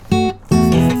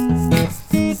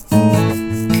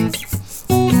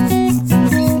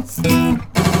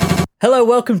Hello,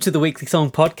 welcome to the Weekly Song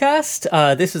Podcast.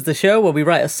 This is the show where we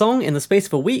write a song in the space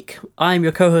of a week. I'm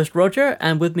your co-host Roger,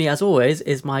 and with me as always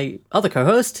is my other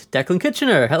co-host, Declan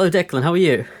Kitchener. Hello Declan, how are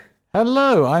you?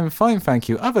 Hello, I'm fine, thank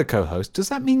you. Other co-host? Does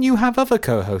that mean you have other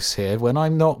co-hosts here when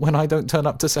I don't turn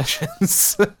up to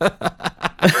sessions?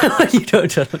 You don't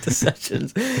turn up to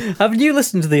sessions. Haven't you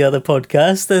listened to the other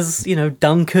podcasts? There's,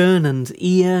 Duncan and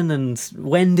Ian and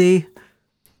Wendy.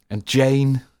 And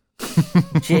Jane.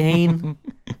 Jane.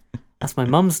 That's my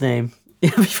mum's name.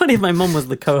 It'd be funny if my mum was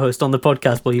the co-host on the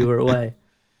podcast while you were away.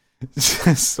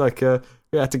 It's like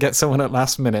we had to get someone at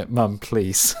last minute. Mum,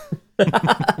 please.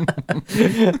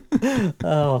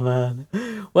 Oh, man.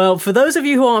 Well, for those of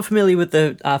you who aren't familiar with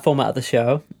the format of the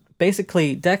show,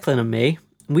 basically Declan and me,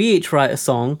 we each write a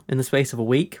song in the space of a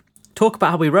week, talk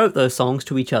about how we wrote those songs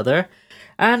to each other,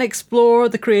 and explore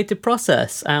the creative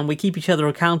process. And we keep each other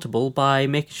accountable by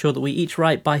making sure that we each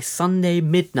write by Sunday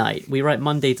midnight. We write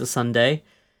Monday to Sunday,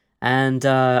 and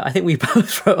I think we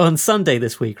both wrote on Sunday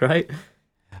this week, right?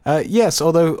 Yes,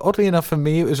 although oddly enough for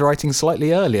me it was writing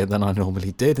slightly earlier than I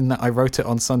normally did, in that I wrote it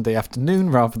on Sunday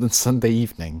afternoon rather than Sunday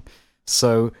evening.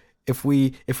 So if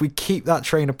we keep that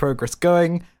train of progress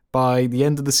going, by the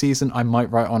end of the season I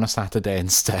might write on a Saturday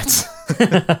instead.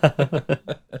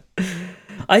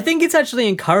 I think it's actually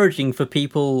encouraging for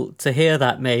people to hear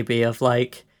that, maybe, of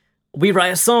like, we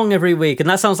write a song every week, and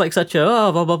that sounds like such a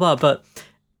blah blah blah, but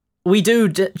we do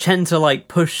tend to like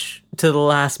push to the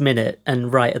last minute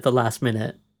and write at the last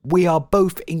minute. We are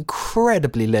both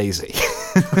incredibly lazy.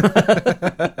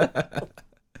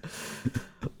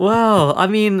 Well, I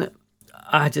mean,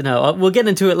 I don't know. We'll get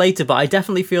into it later, but I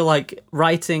definitely feel like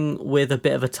writing with a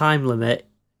bit of a time limit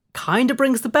kind of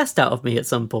brings the best out of me at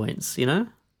some points, you know?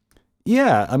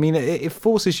 Yeah, I mean, it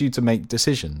forces you to make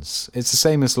decisions. It's the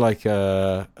same as like,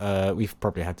 we've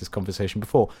probably had this conversation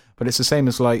before, but it's the same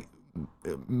as like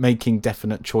making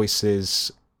definite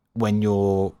choices when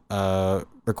you're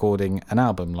recording an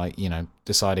album, like,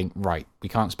 deciding, right, we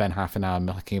can't spend half an hour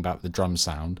mucking about the drum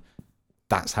sound.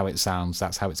 That's how it sounds.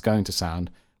 That's how it's going to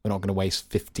sound. We're not going to waste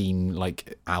 15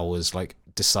 hours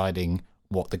deciding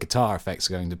what the guitar effects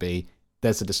are going to be.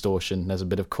 There's a distortion. There's a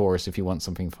bit of chorus if you want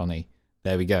something funny.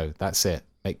 There we go. That's it.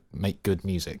 Make good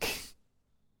music.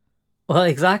 Well,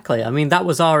 exactly. I mean, that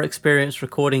was our experience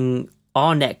recording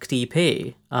our next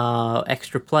EP,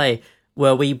 Extra Play,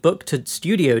 where we booked a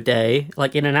studio day,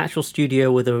 like in an actual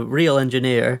studio with a real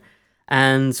engineer,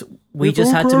 and we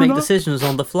just had to make decisions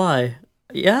on the fly.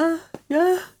 Yeah.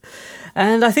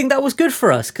 And I think that was good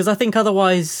for us, because I think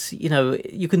otherwise,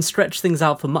 you can stretch things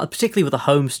out particularly with a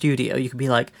home studio. You can be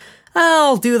like,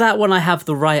 I'll do that when I have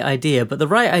the right idea, but the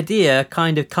right idea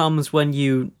kind of comes when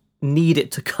you need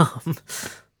it to come.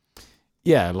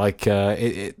 Yeah,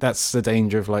 that's the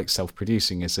danger of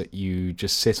self-producing, is that you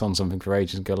just sit on something for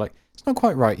ages and go it's not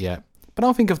quite right yet, but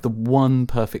I'll think of the one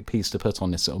perfect piece to put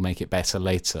on this that'll make it better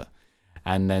later.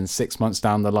 And then 6 months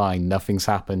down the line, nothing's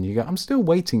happened. You go, I'm still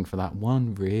waiting for that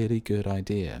one really good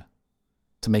idea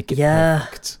to make it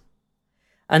perfect.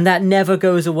 And that never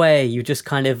goes away. You just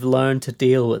kind of learn to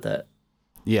deal with it.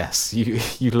 Yes,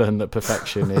 you learn that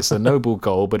perfection is a noble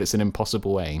goal, but it's an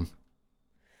impossible aim.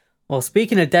 Well,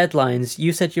 speaking of deadlines,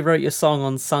 you said you wrote your song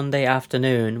on Sunday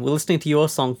afternoon. We're listening to your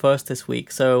song first this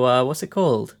week, so what's it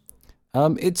called?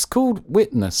 It's called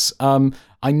Witness.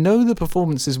 I know the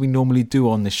performances we normally do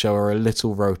on this show are a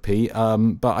little ropey,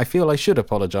 but I feel I should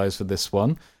apologise for this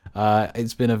one.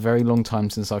 It's been a very long time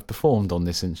since I've performed on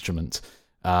this instrument.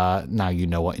 Now you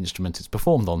know what instrument it's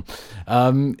performed on.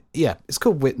 Yeah, it's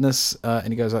called Witness,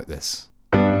 and it goes like this.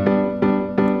 You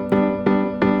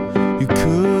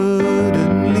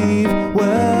couldn't leave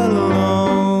well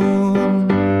alone.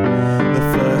 The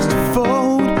first to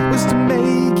fold was to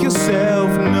make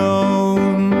yourself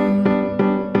known.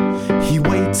 He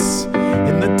waits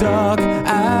in the dark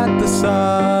at the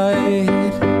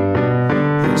side.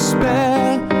 He'll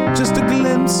spare just a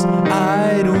glimpse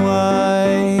eye to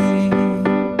eye.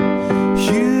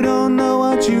 You don't know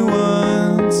what you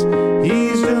want.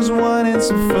 He's just wanting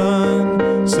some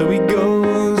fun. So he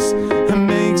goes and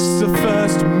makes the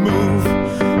first move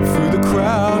through the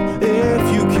crowd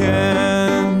if you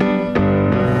can.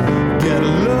 Get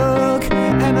a look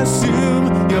and assume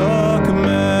your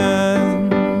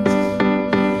command.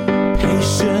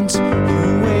 Patient,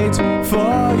 you wait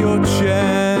for your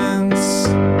chance.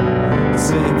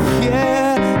 Take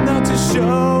care not to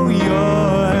show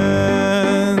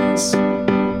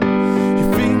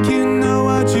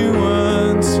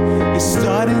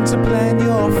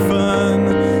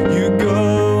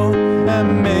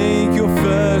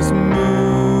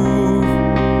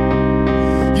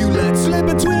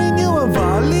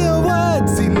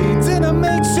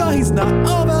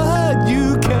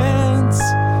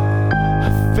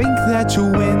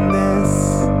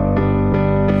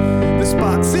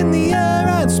the air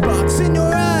and sparks in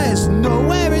your eyes.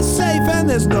 Nowhere is safe and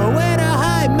there's nowhere to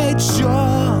hide. Make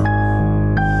sure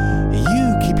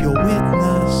you keep your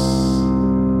witness.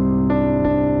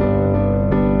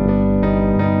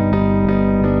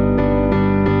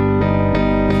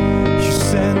 You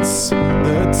sense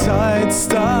the tide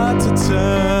start to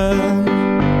turn.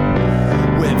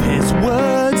 With his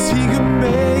words he can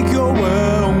make your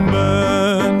world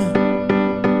burn.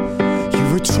 You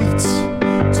retreat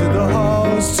to the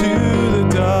halls, to the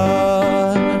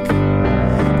dark.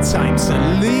 Time to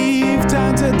leave,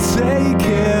 time to take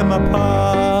him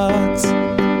apart.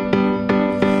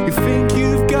 You think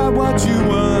you've got what you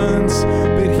want,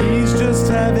 but he's just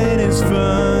having his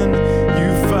fun.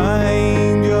 You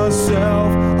find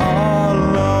yourself all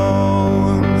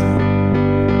alone.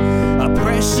 A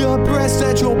pressure pressed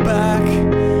at your back,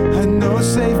 and no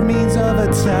safe means of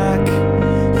attack.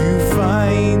 You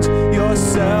find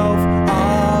yourself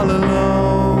all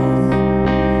alone.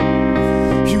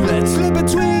 You let slip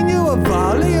between you a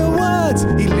volley of words.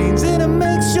 He leans in and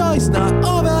makes sure he's not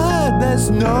overheard. There's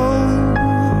no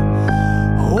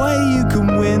way you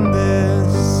can win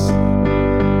this.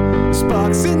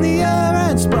 Sparks in the air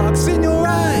and sparks in your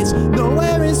eyes.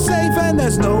 Nowhere is safe and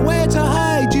there's nowhere to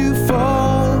hide. You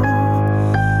fall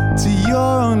to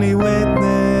your only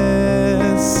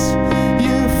witness.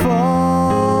 You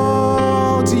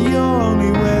fall to your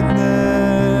only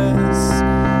witness.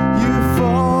 You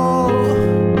fall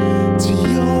to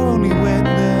your only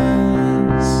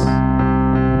witness.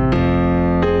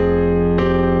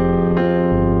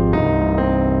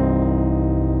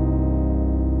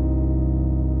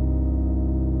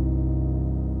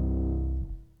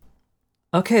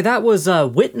 Okay, that was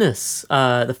Witness,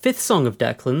 the fifth song of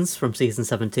Declan's from season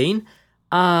 17.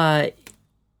 I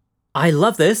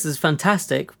love this. This is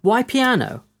fantastic. Why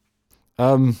piano?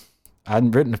 I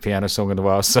hadn't written a piano song in a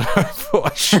while, so I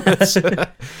thought I should.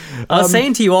 I was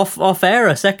saying to you off air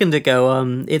a second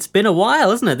ago, it's been a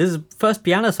while, isn't it? This is the first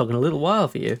piano song in a little while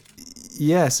for you.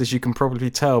 Yes, as you can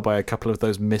probably tell by a couple of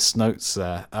those missed notes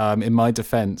there. In my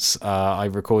defense, I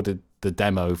recorded the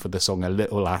demo for the song a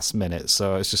little last minute,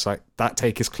 so it's just like, that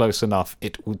take is close enough,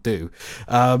 it will do.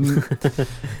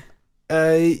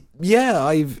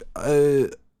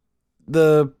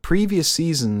 The previous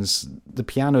seasons, the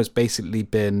piano has basically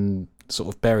been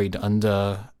sort of buried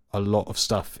under a lot of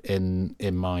stuff in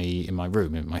my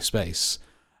room, in my space.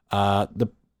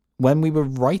 When we were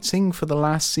writing for the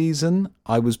last season,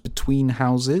 I was between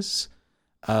houses,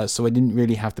 so I didn't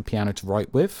really have the piano to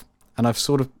write with. And I've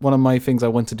sort of, one of my things I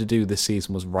wanted to do this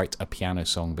season was write a piano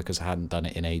song because I hadn't done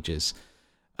it in ages.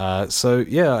 So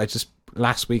yeah,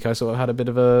 last week I sort of had a bit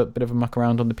of a muck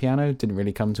around on the piano, didn't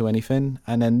really come to anything.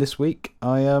 And then this week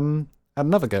I had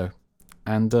another go,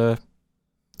 and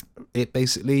it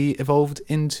basically evolved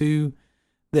into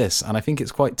this. And I think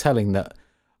it's quite telling that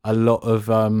a lot of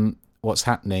what's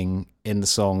happening in the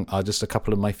song are just a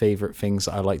couple of my favourite things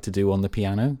that I like to do on the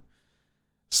piano.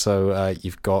 So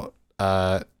you've got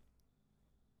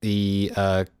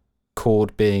the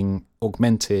chord being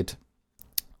augmented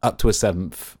up to a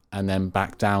seventh and then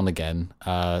back down again,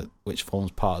 which forms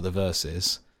part of the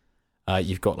verses.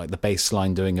 You've got like the bass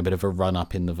line doing a bit of a run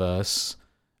up in the verse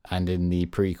and in the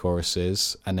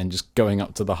pre-choruses, and then just going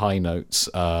up to the high notes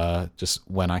just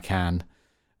when I can.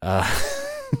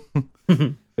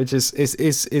 Which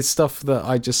is stuff that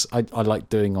I like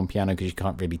doing on piano because you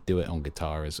can't really do it on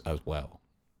guitar as well.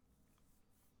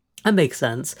 That makes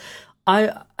sense.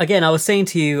 I was saying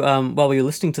to you while we were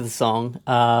listening to the song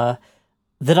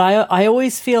that I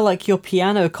always feel like your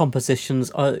piano compositions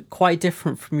are quite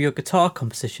different from your guitar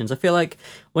compositions. I feel like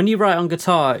when you write on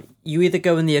guitar, you either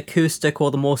go in the acoustic or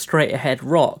the more straight ahead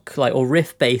rock, like, or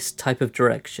riff based type of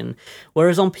direction.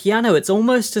 Whereas on piano, it's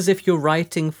almost as if you're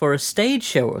writing for a stage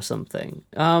show or something.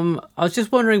 I was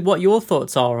just wondering what your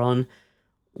thoughts are on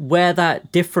where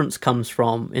that difference comes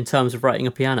from in terms of writing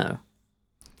a piano.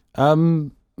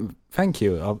 Thank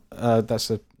you. That's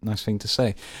a nice thing to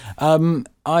say.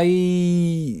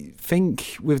 I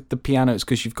think with the piano, it's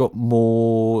because you've got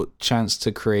more chance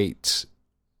to create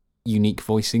unique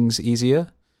voicings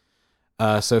easier.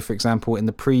 So, for example, in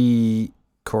the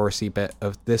pre-chorusy bit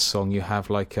of this song, you have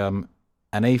like an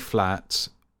A flat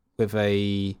with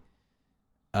a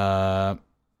flat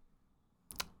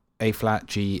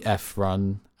G F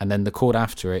run, and then the chord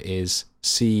after it is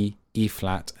C E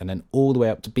flat, and then all the way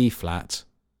up to B flat,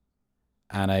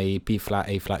 and a B flat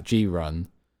A flat G run,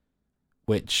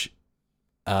 which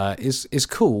is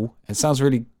cool. It sounds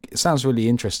really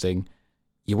interesting.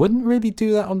 You wouldn't really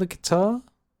do that on the guitar.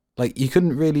 Like, you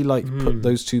couldn't really put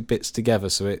those two bits together.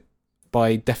 So it,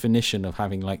 by definition of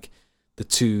having like the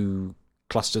two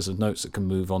clusters of notes that can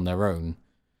move on their own,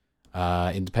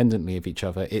 independently of each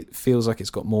other, it feels like it's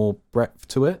got more breadth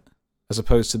to it, as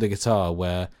opposed to the guitar,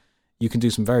 where you can do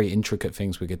some very intricate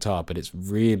things with guitar, but it's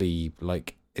really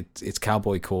like it's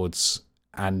cowboy chords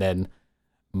and then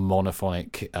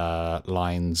monophonic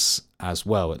lines as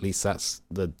well. At least that's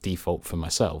the default for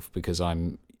myself, because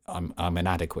I'm an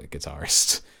adequate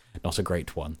guitarist, not a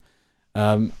great one.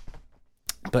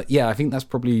 But yeah, I think that's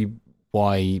probably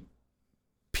why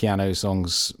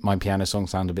my piano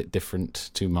songs sound a bit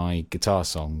different to my guitar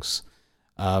songs.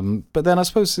 But then I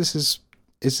suppose is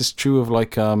this true of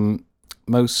like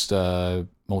most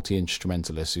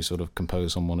multi-instrumentalists who sort of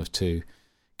compose on one of two?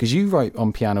 Because you write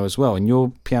on piano as well, and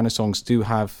your piano songs do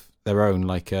have their own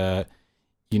like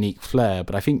unique flair,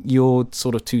 but I think your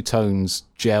sort of two tones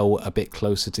gel a bit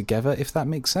closer together, if that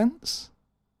makes sense.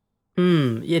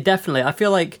 Yeah, definitely. I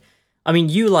feel like, I mean,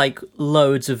 you like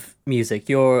loads of music.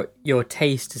 Your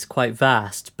taste is quite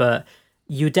vast, but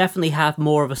you definitely have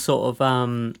more of a sort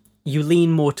of you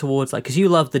lean more towards like, because you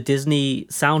love the Disney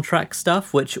soundtrack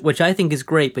stuff, which I think is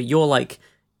great. But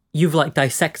you've like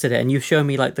dissected it, and you've shown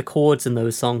me like the chords in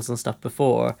those songs and stuff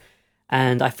before,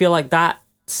 and I feel like that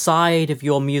side of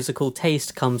your musical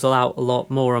taste comes out a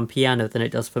lot more on piano than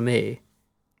it does for me.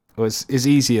 Well, it's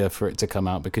easier for it to come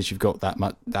out because you've got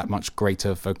that much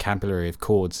greater vocabulary of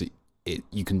chords that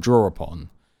you can draw upon.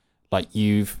 Like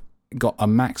you've got a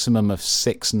maximum of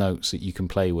 6 notes that you can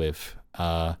play with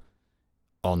on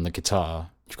the guitar.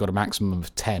 You've got a maximum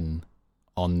of 10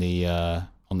 on the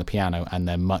piano, and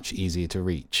they're much easier to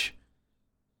reach.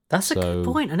 That's a good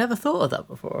point. I never thought of that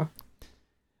before.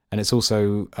 And it's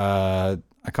also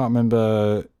I can't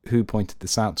remember who pointed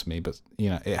this out to me, but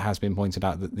it has been pointed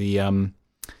out that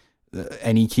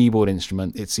any keyboard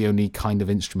instrument, it's the only kind of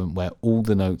instrument where all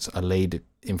the notes are laid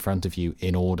in front of you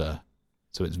in order.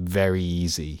 So it's very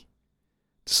easy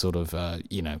to sort of,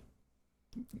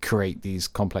 create these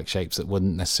complex shapes that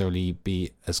wouldn't necessarily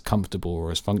be as comfortable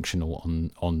or as functional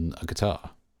on a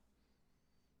guitar.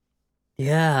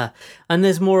 Yeah. And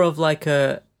there's more of like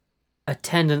a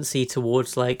tendency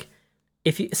towards like,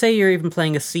 if you say you're even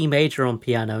playing a C major on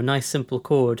piano, nice simple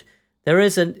chord, there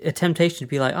is a temptation to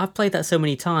be like, I've played that so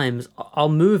many times, I'll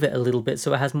move it a little bit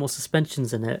so it has more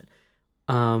suspensions in it.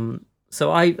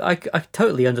 So I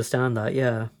totally understand that,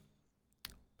 yeah.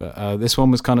 But this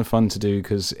one was kind of fun to do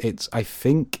because I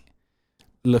think,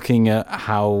 looking at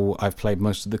how I've played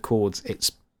most of the chords,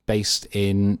 it's based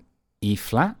in E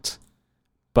flat,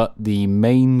 but the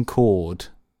main chord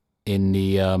in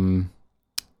the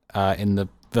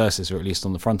verses, or at least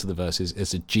on the front of the verses,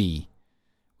 is a G,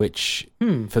 which,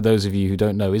 for those of you who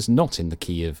don't know, is not in the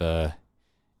key of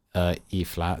E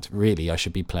flat. Really, I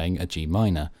should be playing a G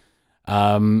minor.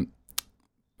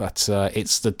 But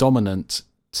it's the dominant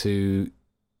to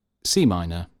C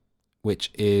minor,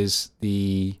 which is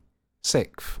the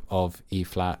 6th of E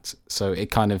flat. So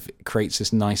it kind of creates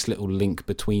this nice little link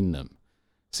between them.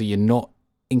 So you're not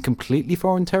in completely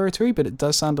foreign territory, but it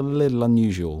does sound a little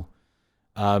unusual.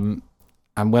 And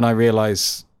when I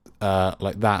realised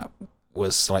like that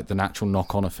was like the natural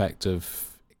knock-on effect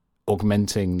of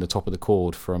augmenting the top of the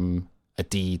chord from a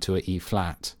D to an E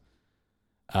flat,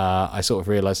 I sort of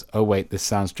realised, oh wait, this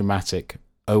sounds dramatic.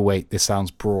 Oh wait, this sounds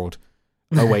broad.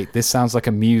 Oh wait, this sounds like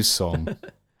a Muse song.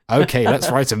 Okay, let's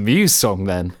write a Muse song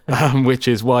then, which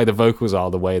is why the vocals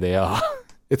are the way they are.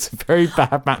 It's a very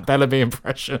bad Matt Bellamy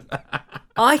impression.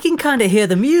 I can kind of hear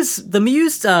the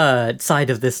Muse side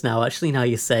of this now, actually, now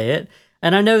you say it.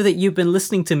 And I know that you've been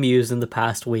listening to Muse in the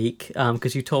past week,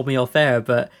 because you told me off air,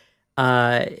 but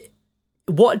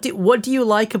what do you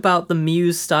like about the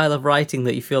Muse style of writing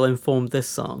that you feel informed this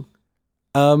song?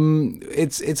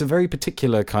 It's a very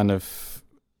particular kind of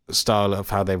style of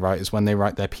how they write, is when they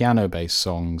write their piano-based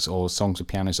songs, or songs with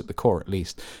pianos at the core, at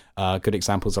least. Good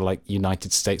examples are like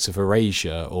United States of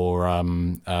Erasure or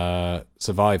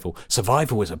Survival.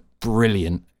 Survival is a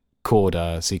brilliant chord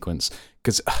sequence,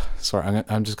 because sorry,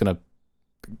 I'm just gonna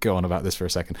go on about this for a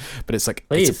second, but it's like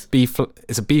it's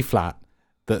a B flat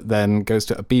that then goes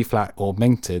to a B flat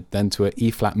augmented, then to an E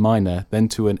flat minor, then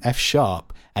to an F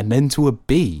sharp, and then to a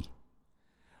B,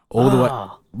 all the way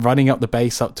running up the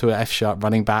bass up to an F sharp,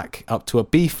 running back up to a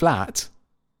B flat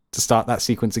to start that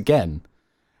sequence again.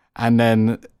 And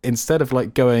then instead of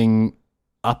like going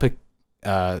up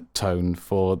a tone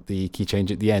for the key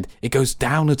change at the end, it goes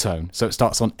down a tone, so it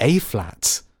starts on A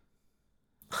flat.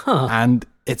 And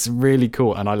it's really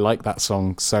cool, and I like that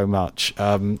song so much.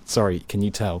 Sorry, can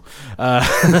you tell? But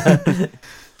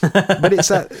it's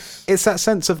that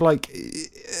sense of like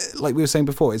we were saying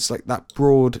before, it's like that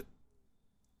broad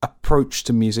approach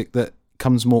to music that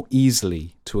comes more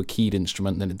easily to a keyed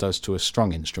instrument than it does to a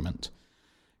strung instrument.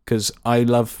 because I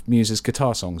love Muse's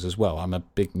guitar songs as well. I'm a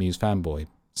big Muse fanboy,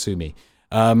 sue me.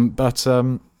 But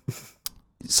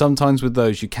sometimes with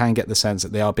those, you can get the sense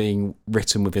that they are being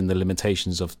written within the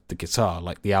limitations of the guitar,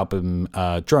 like the album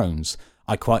Drones.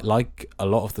 I quite like a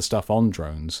lot of the stuff on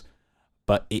Drones,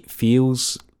 but it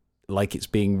feels like it's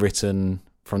being written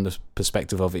from the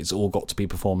perspective of it's all got to be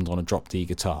performed on a drop D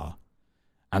guitar.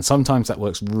 And sometimes that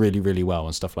works really, really well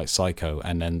on stuff like Psycho,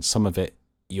 and then some of it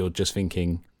you're just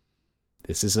thinking,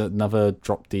 this is another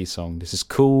drop D song. This is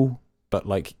cool, but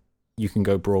like you can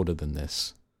go broader than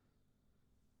this.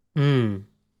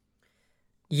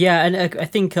 Yeah, and I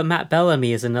think Matt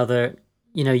Bellamy is another,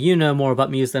 you know more about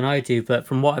Muse than I do, but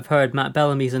from what I've heard, Matt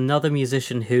Bellamy is another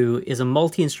musician who is a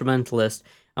multi-instrumentalist,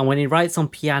 and when he writes on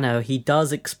piano, he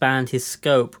does expand his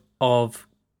scope of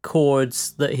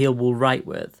chords that he will write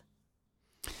with.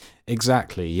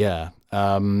 Exactly, yeah.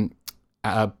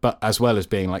 But as well as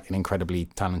being like an incredibly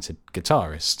talented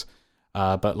guitarist,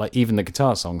 but like even the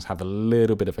guitar songs have a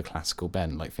little bit of a classical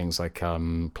bent, like things like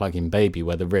Plug-in Baby,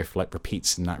 where the riff like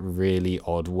repeats in that really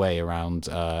odd way around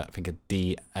I think a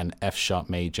D, an F sharp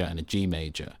major, and a G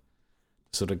major,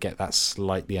 sort of get that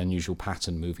slightly unusual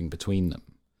pattern moving between them.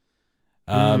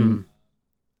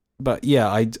 But yeah,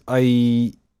 I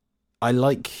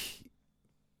like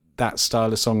that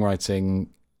style of songwriting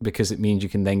because it means you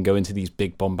can then go into these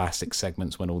big bombastic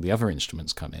segments when all the other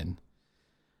instruments come in.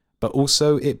 But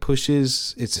also it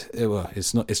pushes, it's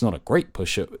not a great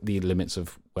push at the limits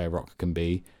of where rock can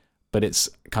be, but it's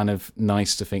kind of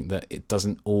nice to think that it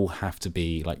doesn't all have to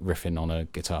be like riffing on a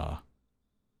guitar,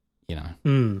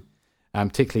 And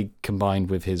particularly combined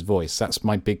with his voice. That's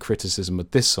my big criticism with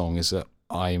this song, is that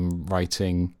I'm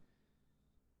writing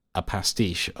a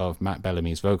pastiche of Matt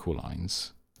Bellamy's vocal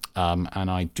lines,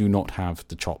 and I do not have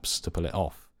the chops to pull it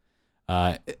off.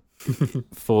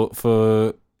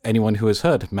 For anyone who has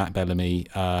heard Matt Bellamy,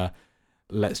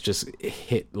 let's just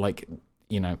hit like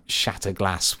shatter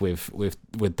glass with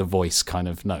the voice kind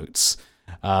of notes.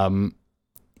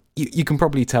 You can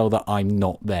probably tell that I'm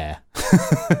not there.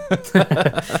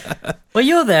 Well,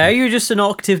 you're there. You're just an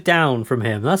octave down from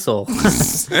him. That's all.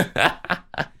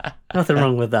 Nothing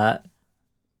wrong with that.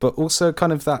 But also,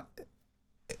 kind of that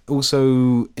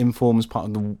also informs part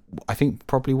of I think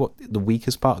probably what the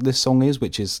weakest part of this song is,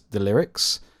 which is the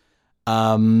lyrics.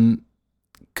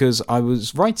 Because I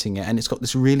was writing it, and it's got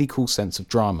this really cool sense of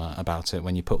drama about it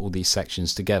when you put all these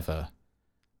sections together.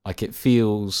 Like, it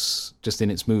feels, just in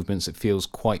its movements, it feels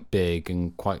quite big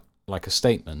and quite like a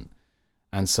statement.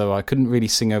 And so I couldn't really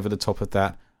sing over the top of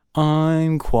that.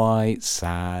 I'm quite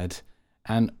sad,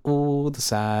 and all the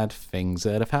sad things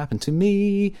that have happened to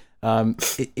me.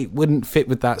 It wouldn't fit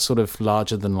with that sort of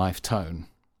larger than life tone.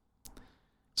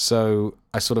 So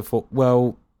I sort of thought,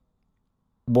 well,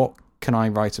 what can I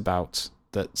write about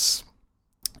that's,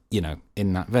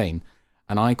 in that vein?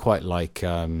 And I quite like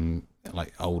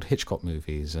old Hitchcock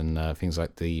movies and things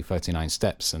like the 39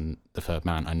 Steps and The Third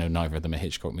Man. I know neither of them are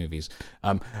Hitchcock movies.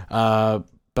 But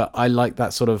I like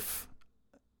that sort of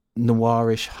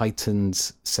noirish, heightened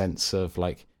sense of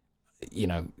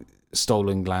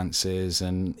stolen glances,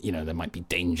 and there might be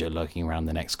danger lurking around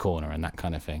the next corner and that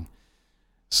kind of thing.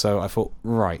 So I thought,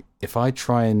 right, if I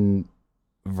try and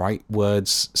write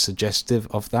words suggestive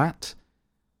of that,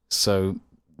 so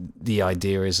the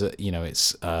idea is that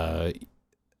it's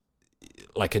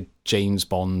like a James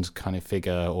Bond kind of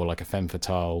figure, or like a femme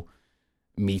fatale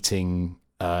meeting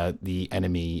the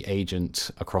enemy agent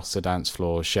across the dance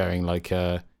floor, sharing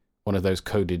one of those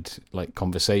coded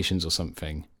conversations or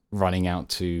something, running out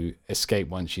to escape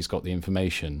once she's got the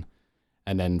information,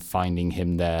 and then finding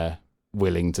him there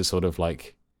willing to sort of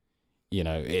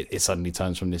it suddenly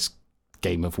turns from this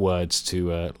game of words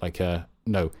to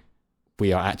no,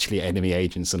 we are actually enemy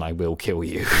agents and I will kill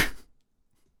you.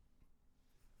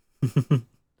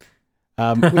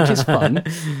 Which is fun.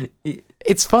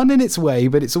 It's fun in its way,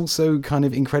 but it's also kind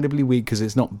of incredibly weak because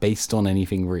it's not based on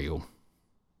anything real.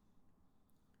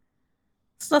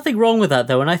 There's nothing wrong with that,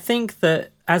 though, and I think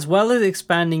that as well as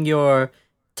expanding your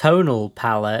tonal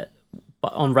palette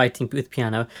on writing with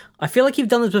piano, I feel like you've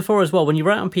done this before as well. When you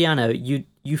write on piano,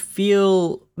 you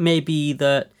feel maybe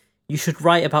that you should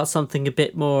write about something a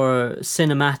bit more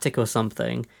cinematic or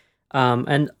something.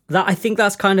 And that, I think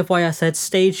that's kind of why I said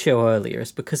stage show earlier,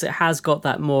 is because it has got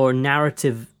that more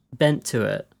narrative bent to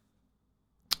it.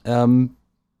 I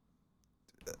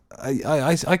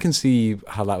can see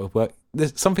how that would work.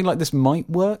 Something like this might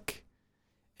work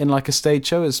in like a stage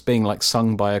show as being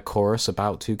sung by a chorus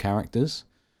about two characters.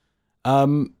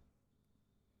 But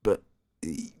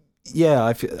yeah,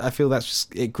 I feel that's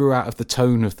just, it grew out of the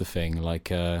tone of the thing.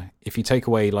 If you take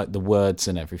away the words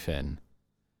and everything,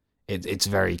 it's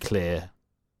very clear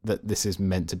that this is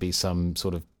meant to be some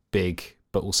sort of big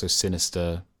but also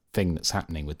sinister thing that's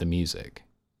happening with the music.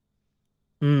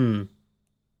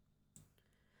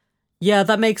 Yeah,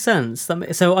 that makes sense.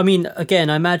 So, I mean, again,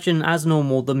 I imagine as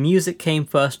normal, the music came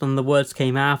first and the words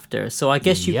came after. So I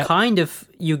guess you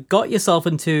you got yourself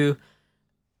into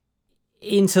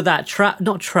that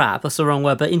not trap, that's the wrong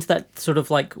word, but into that sort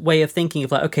of like way of thinking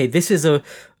of like, okay, this is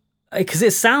because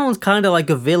it sounds kind of like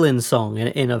a villain song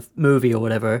in a movie or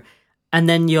whatever. And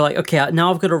then you're like, okay,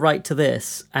 now I've got to write to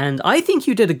this. And I think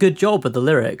you did a good job with the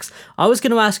lyrics. I was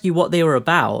going to ask you what they were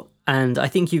about, and I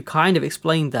think you kind of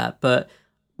explained that, but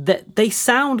they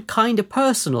sound kind of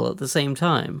personal at the same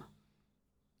time.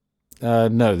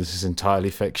 No, this is entirely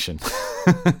fiction.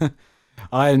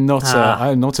 I am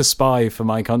not a spy for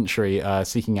my country,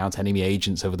 seeking out enemy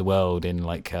agents over the world in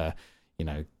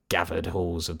gathered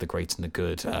halls of the great and the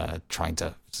good, trying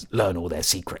to learn all their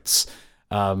secrets.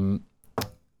 I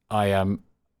am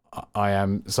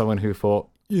someone who thought,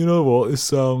 you know what, this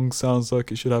song sounds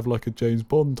like it should have like a James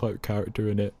Bond type character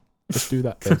in it. Let's do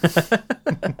that then.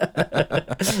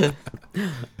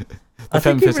 The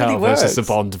femme fatale versus the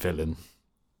Bond villain.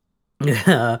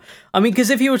 Yeah. I mean, because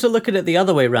if you were to look at it the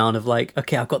other way around of like,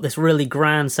 okay, I've got this really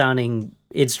grand sounding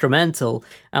instrumental,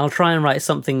 and I'll try and write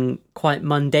something quite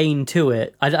mundane to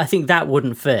it, I think that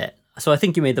wouldn't fit. So I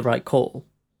think you made the right call.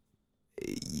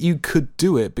 You could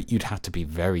do it, but you'd have to be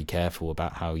very careful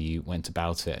about how you went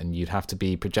about it, and you'd have to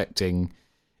be projecting,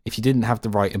 if you didn't have the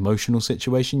right emotional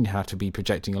situation, you'd have to be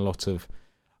projecting a lot of,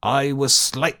 I was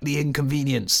slightly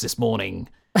inconvenienced this morning,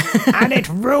 and it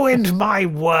ruined my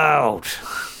world.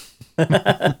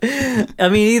 I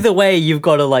mean, either way, you've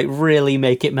got to like really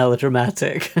make it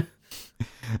melodramatic.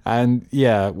 And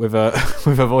yeah, with a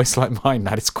voice like mine,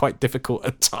 that is quite difficult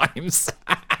at times.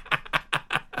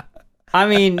 I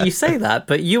mean, you say that,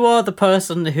 but you are the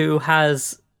person who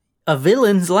has a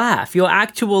villain's laugh. Your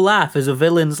actual laugh is a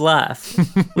villain's laugh,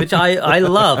 which I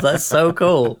love. That's so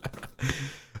cool.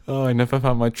 Oh, I never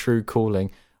found my true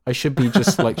calling. I should be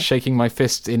just like shaking my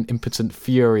fist in impotent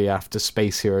fury after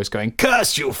Space Heroes going,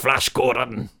 curse you, Flash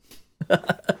Gordon! I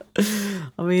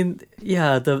mean,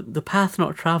 yeah, the path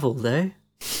not travelled, eh?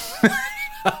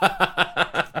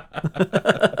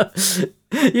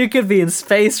 You could be in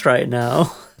space right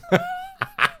now.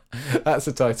 That's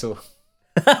the title.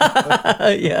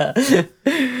 Yeah.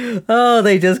 Oh,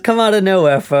 they just come out of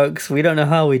nowhere, folks. We don't know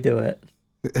how we do it.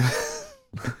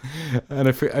 And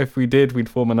if we did, we'd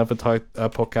form another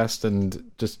podcast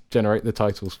and just generate the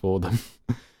titles for them.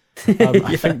 Yes.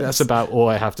 I think that's about all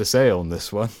I have to say on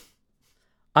this one.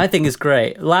 I think it's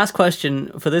great. Last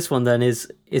question for this one then is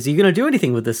you going to do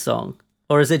anything with this song?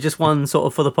 Or is it just one sort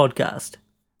of for the podcast?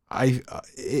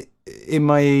 In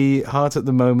my heart at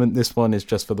the moment, this one is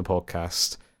just for the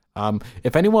podcast.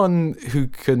 If anyone who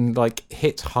can like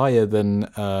hit higher than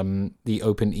the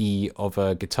open E of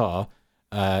a guitar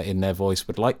in their voice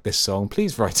would like this song,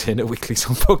 please write in at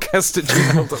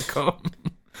weeklysongpodcast@gmail.com.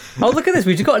 Oh, look at this.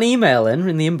 We just got an email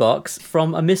in the inbox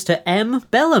from a Mr. M.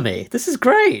 Bellamy. This is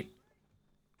great.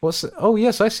 What's it? Oh,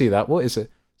 yes, I see that. What is it?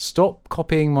 Stop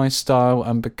copying my style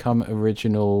and become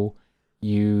original,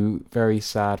 you very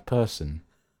sad person.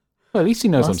 Well, at least he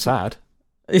knows I'm sad.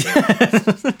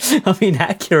 I mean,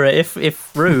 accurate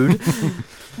if rude.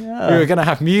 Yeah. We were going to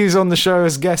have Muse on the show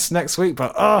as guests next week,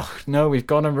 but oh no, we've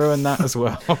gone and ruined that as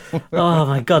well. Oh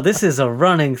my god, this is a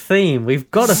running theme. We've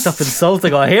got to stop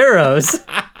insulting our heroes.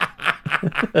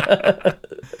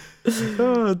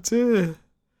 Oh dear.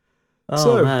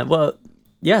 Oh man, well,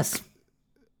 yes.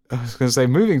 I was going to say,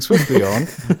 moving swiftly on,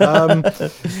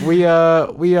 we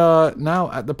are now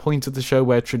at the point of the show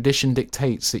where tradition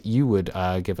dictates that you would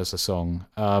give us a song.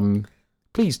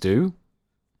 Please do.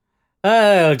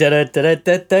 Oh,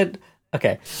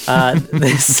 okay.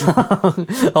 This song,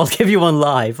 I'll give you one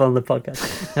live on the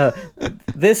podcast.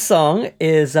 This song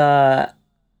is a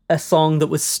song that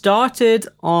was started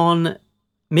on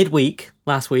midweek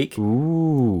last week.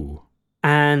 Ooh.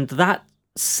 And that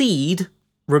seed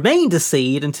remained a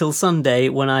seed until Sunday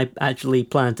when I actually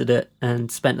planted it and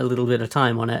spent a little bit of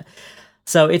time on it.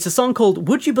 So it's a song called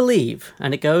Would You Believe?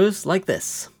 And it goes like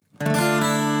this.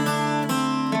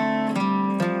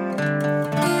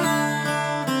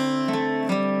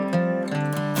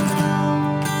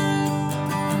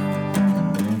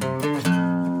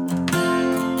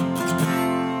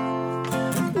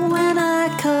 When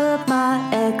I cut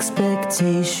my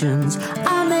expectations,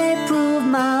 I may prove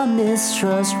my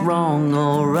mistrust wrong,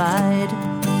 alright.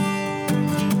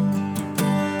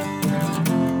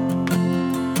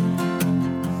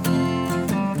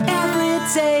 Every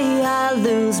day I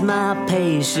lose lose my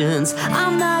patience.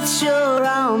 I'm not sure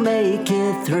I'll make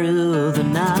it through the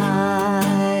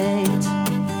night.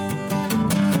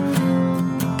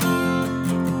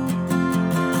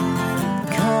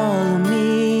 Color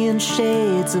me in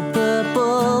shades of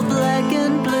purple, black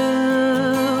and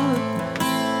blue.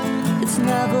 It's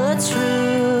never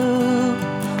true,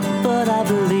 but I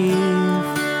believe.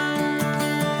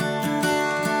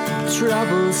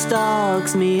 Trouble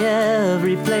stalks me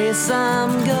every place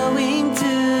I'm going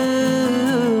to.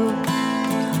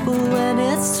 But when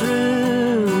it's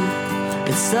through,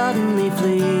 it suddenly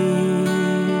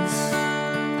flees.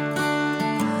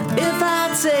 If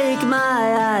I take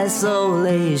my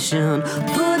isolation,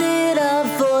 put it up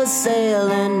for sale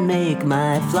and make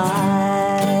my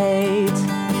flight,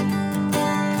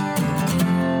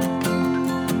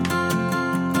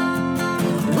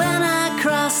 when I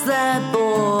cross that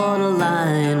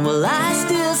borderline, will I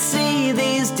still see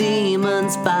these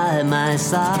demons by my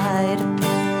side?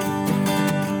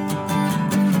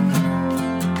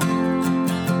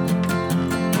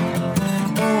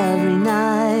 Every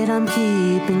night I'm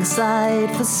keeping sight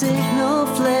for signal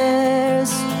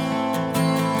flares,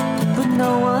 but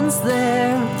no one's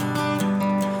there.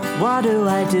 What do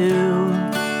I do?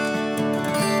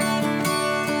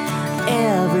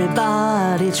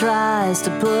 Everybody tries to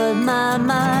put my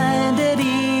mind at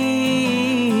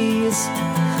ease.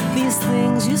 These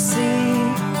things you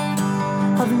see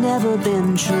have never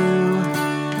been true.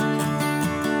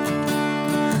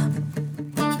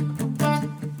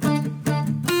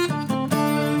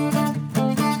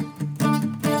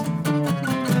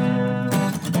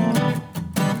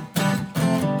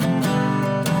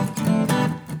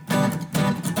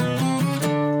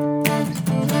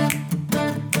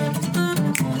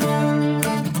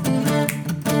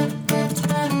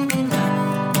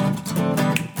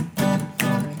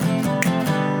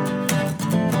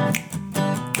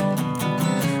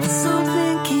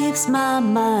 My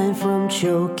mind from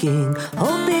choking,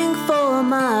 hoping for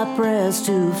my prayers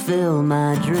to fill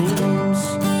my dreams.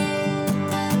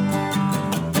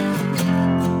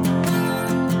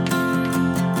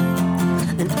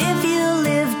 And if you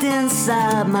lived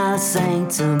inside my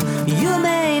sanctum, you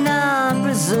may not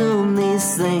presume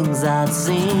these things I've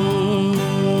seen.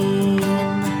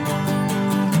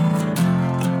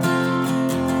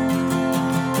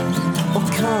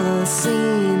 Color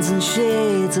scenes and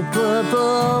shades of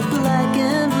purple, black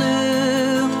and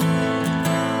blue.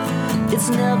 It's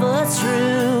never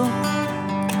true,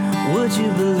 would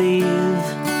you believe?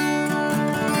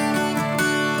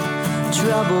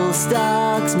 Trouble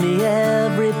stalks me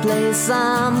every place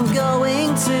I'm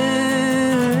going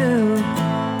to.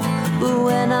 But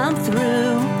when I'm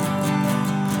through,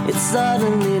 it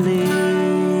suddenly leaves.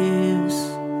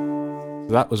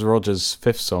 That was Roger's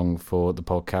fifth song for the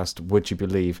podcast, Would You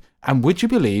Believe? And would you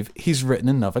believe he's written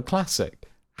another classic?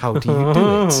 How do you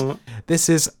do it? This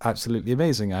is absolutely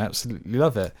amazing. I absolutely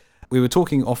love it. We were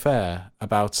talking off air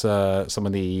about some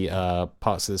of the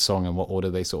parts of the song and what order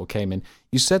they sort of came in.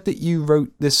 You said that you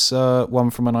wrote this one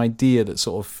from an idea that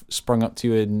sort of sprung up to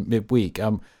you in midweek.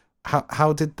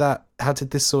 How did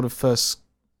this sort of first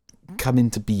come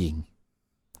into being?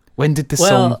 When did this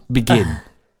song begin?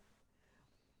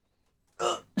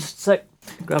 So,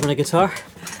 grabbing a guitar.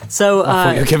 So, I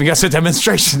thought you were giving us a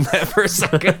demonstration there for a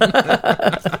second.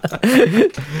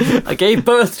 I gave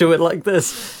birth to it like this.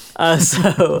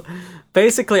 So,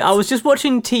 basically, I was just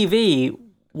watching TV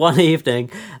one evening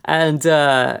and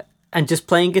just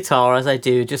playing guitar as I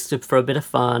do, for a bit of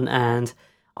fun. And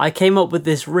I came up with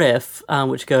this riff,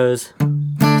 which goes.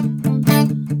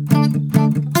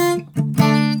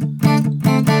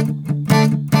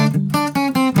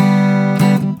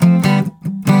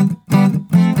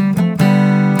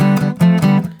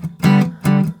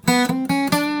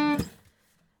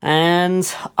 And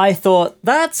I thought,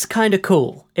 that's kind of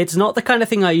cool. It's not the kind of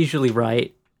thing I usually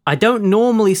write. I don't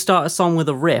normally start a song with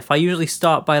a riff. I usually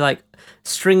start by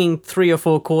stringing 3 or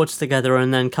 4 chords together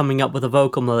and then coming up with a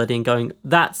vocal melody and going,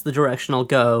 that's the direction I'll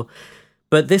go.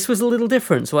 But this was a little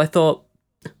different. So I thought,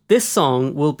 this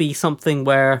song will be something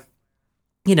where,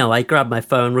 I grabbed my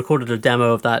phone, recorded a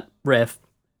demo of that riff,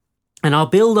 and I'll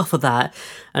build off of that,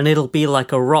 and it'll be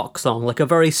like a rock song, like a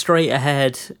very straight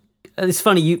ahead. It's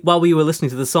funny, while we were listening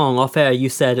to the song off air, you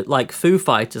said like Foo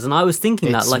Fighters, and I was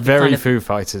thinking it's very Foo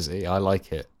Fighters-y. I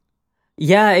like it.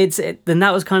 Yeah, then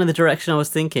that was kind of the direction I was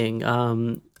thinking,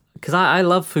 because I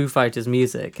love Foo Fighters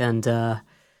music,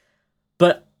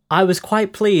 but I was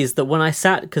quite pleased that when I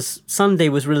sat, because Sunday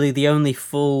was really the only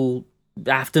full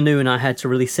afternoon I had to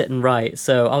really sit and write.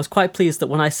 So I was quite pleased that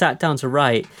when I sat down to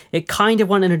write, it kind of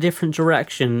went in a different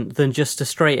direction than just a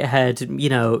straight ahead,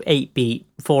 8-beat,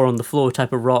 4 on the floor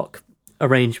type of rock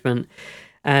arrangement.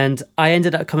 And I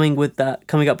ended up coming up with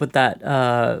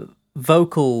that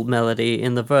vocal melody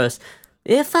in the verse.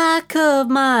 If I curb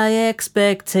my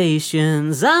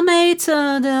expectations, I may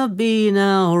turn to be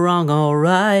now wrong,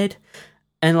 alright.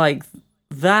 And like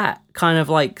that kind of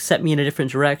like set me in a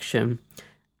different direction.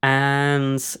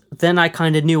 And then I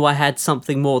kind of knew I had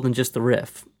something more than just the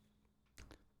riff.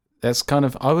 That's kind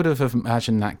of, I would have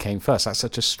imagined that came first. That's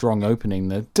such a strong opening.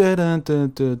 The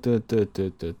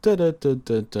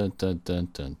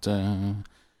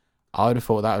I would have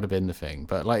thought that would have been the thing.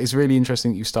 But like, it's really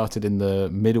interesting that you started in the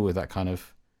middle with that kind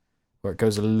of, where it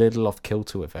goes a little off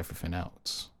kilter with everything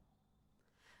else.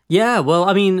 Yeah, well,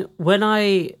 I mean, when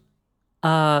I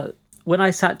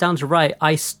sat down to write,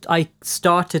 I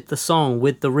started the song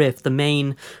with the riff, the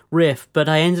main riff, but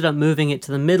I ended up moving it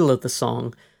to the middle of the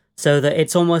song so that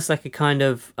it's almost like a kind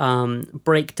of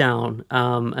breakdown.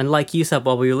 And like you said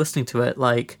while we were listening to it,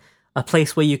 like a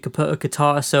place where you could put a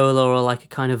guitar solo or like a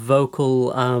kind of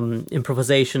vocal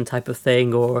improvisation type of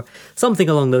thing or something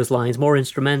along those lines, more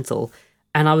instrumental.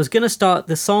 And I was going to start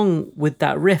the song with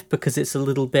that riff because it's a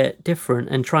little bit different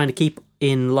and trying to keep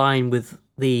in line with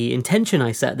the intention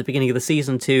I set at the beginning of the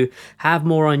season to have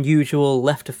more unusual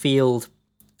left of field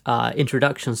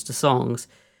introductions to songs.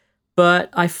 But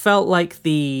I felt like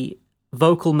the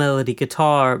vocal melody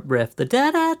guitar riff, the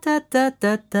da da da da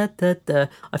da da da da,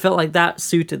 I felt like that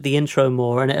suited the intro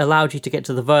more and it allowed you to get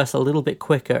to the verse a little bit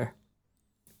quicker.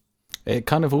 It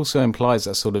kind of also implies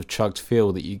that sort of chugged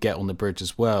feel that you get on the bridge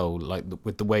as well, like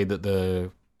with the way that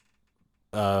the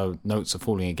notes are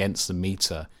falling against the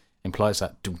meter, implies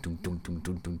that dum dum dum dum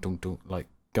dum dum dum dum, like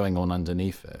going on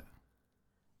underneath it.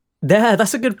 Yeah,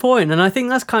 that's a good point, and I think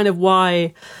that's kind of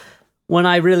why when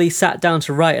I really sat down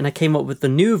to write and I came up with the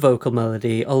new vocal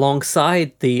melody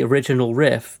alongside the original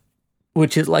riff,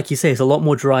 which is, like you say, is a lot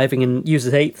more driving and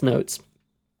uses eighth notes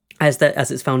as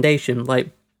its foundation.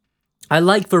 Like, I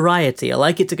like variety. I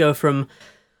like it to go from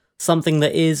something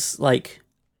that is like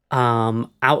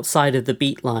outside of the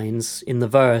beat lines in the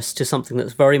verse to something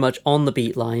that's very much on the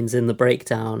beat lines in the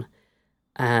breakdown.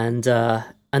 And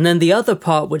then the other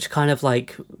part, which kind of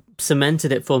like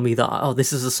cemented it for me that, oh,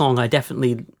 this is a song I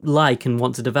definitely like and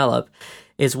want to develop,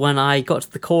 is when I got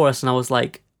to the chorus and I was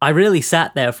like, I really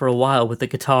sat there for a while with the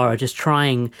guitar, just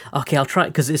trying, okay, I'll try,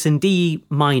 because it's in D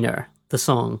minor, the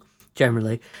song,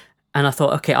 generally. And I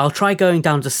thought, okay, I'll try going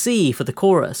down to C for the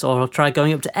chorus, or I'll try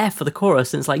going up to F for the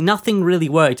chorus. And it's like nothing really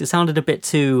worked. It sounded a bit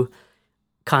too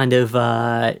kind of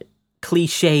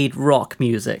cliched rock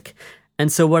music. And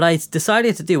so what I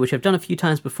decided to do, which I've done a few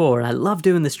times before, and I love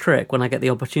doing this trick when I get the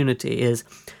opportunity, is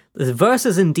the verse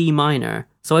is in D minor.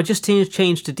 So I just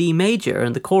changed to D major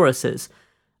and the choruses.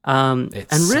 It's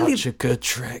and really, such a good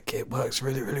trick. It works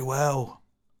really, really well.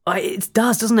 It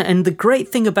does, doesn't it? And the great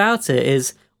thing about it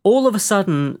is all of a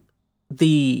sudden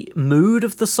the mood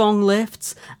of the song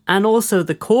lifts, and also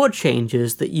the chord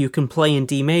changes that you can play in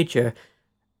D major,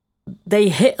 they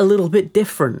hit a little bit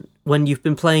different when you've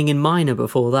been playing in minor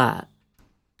before that.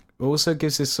 It also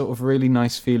gives this sort of really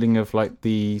nice feeling of like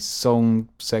the song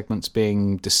segments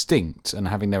being distinct and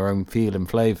having their own feel and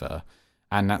flavour,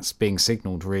 and that's being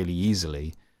signalled really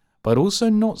easily, but also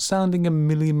not sounding a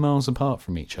million miles apart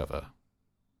from each other.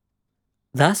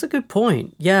 That's a good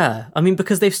point, yeah. I mean,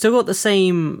 because they've still got the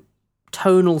same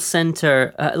tonal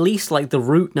center, at least like the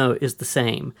root note is the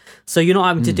same. So you're not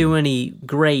having to do any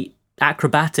great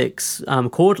acrobatics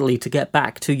chordally to get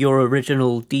back to your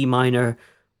original D minor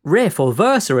riff or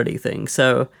verse or anything.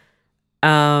 So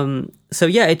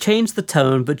yeah, it changed the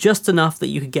tone, but just enough that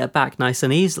you could get back nice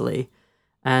and easily.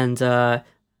 And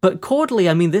but chordally,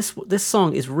 I mean, this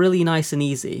song is really nice and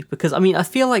easy, because I mean, I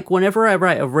feel like whenever I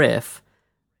write a riff,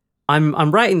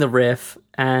 I'm writing the riff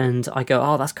and I go,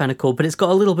 oh, that's kind of cool, but it's got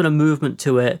a little bit of movement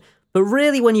to it. But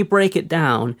really, when you break it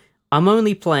down, I'm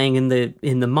only playing in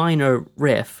the minor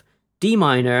riff, D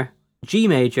minor, G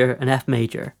major, and F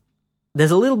major.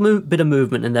 There's a little bit of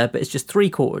movement in there, but it's just 3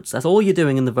 chords. That's all you're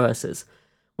doing in the verses.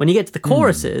 When you get to the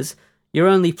choruses, you're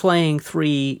only playing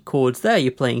 3 chords there.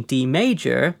 You're playing D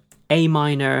major, A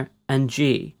minor, and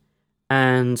G.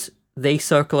 And they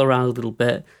circle around a little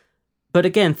bit. But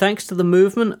again, thanks to the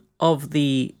movement of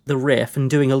the riff and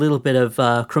doing a little bit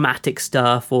of chromatic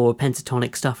stuff or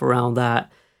pentatonic stuff around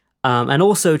that, and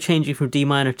also changing from D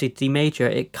minor to D major,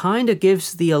 it kind of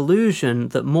gives the illusion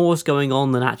that more's going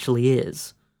on than actually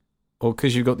is. Or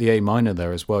because you've got the A minor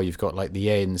there as well, you've got like the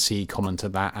A and C common to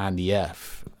that and the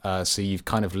F. So you've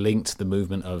kind of linked the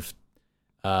movement of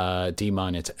D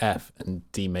minor to F and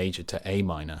D major to A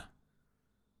minor.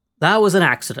 That was an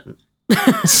accident.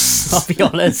 I'll be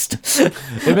honest.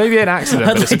 It may be an accident,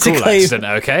 but it's a cool accident,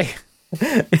 okay?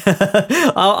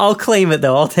 I'll claim it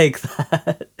though. I'll take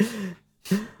that.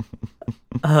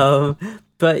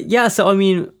 But yeah, so I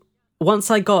mean, once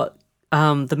I got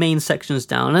the main sections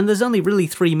down, and there's only really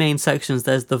three main sections.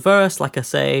 There's the verse, like I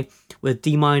say, with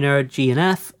D minor, G, and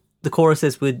F. The chorus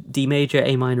is with D major,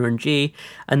 A minor, and G.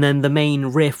 And then the main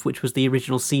riff, which was the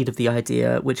original seed of the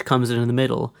idea, which comes in the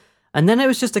middle. And then it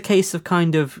was just a case of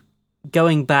kind of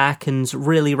going back and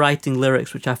really writing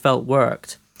lyrics, which I felt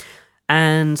worked.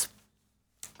 And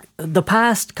the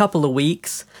past couple of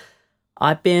weeks,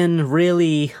 I've been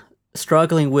really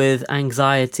struggling with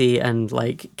anxiety and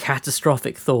like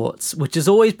catastrophic thoughts, which has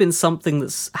always been something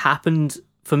that's happened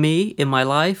for me in my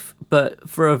life. But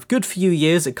for a good few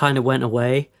years, it kind of went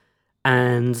away.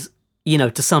 And, you know,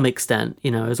 to some extent,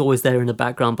 you know, it was always there in the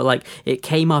background, but like it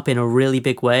came up in a really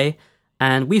big way.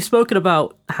 And we've spoken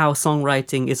about how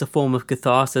songwriting is a form of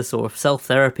catharsis or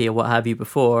self-therapy or what have you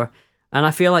before. And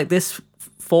I feel like this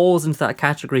falls into that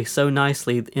category so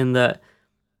nicely in that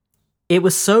it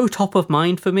was so top of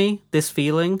mind for me, this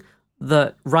feeling,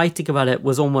 that writing about it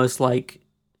was almost like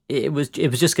it was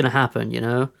just going to happen, you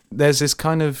know? There's this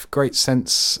kind of great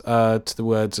sense to the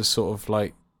words of sort of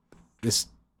like this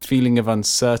feeling of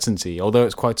uncertainty, although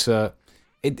it's quite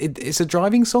it's a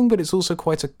driving song, but it's also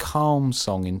quite a calm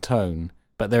song in tone.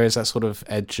 But there is that sort of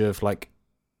edge of like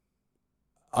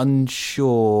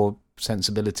unsure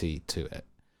sensibility to it.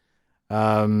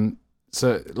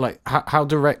 So like how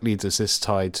directly does this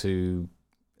tie to,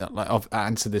 like, I'll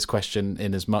answer this question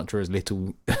in as much or as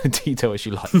little detail as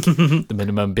you like, the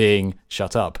minimum being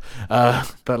shut up.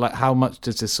 But like how much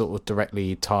does this sort of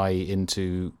directly tie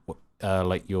into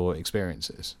like your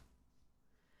experiences?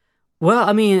 Well,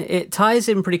 I mean, it ties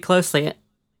in pretty closely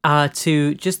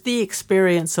to just the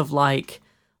experience of like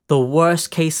the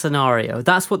worst case scenario.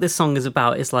 That's what this song is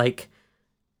about. It's like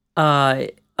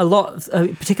a lot,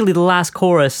 particularly the last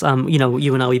chorus. You know,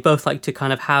 you and I, we both like to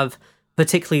kind of have,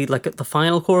 particularly like at the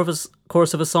final chorus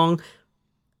of a song,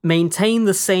 maintain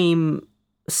the same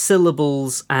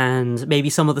syllables and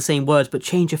maybe some of the same words, but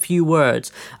change a few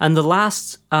words. And the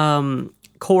last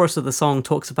chorus of the song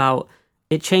talks about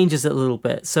it changes it a little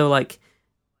bit. So like,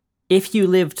 if you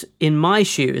lived in my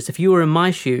shoes, if you were in my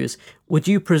shoes, would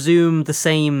you presume the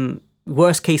same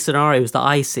worst case scenarios that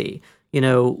I see? You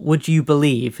know, would you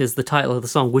believe, is the title of the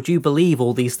song, would you believe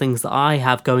all these things that I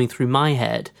have going through my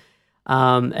head?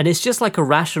 And it's just like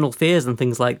irrational fears and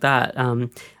things like that.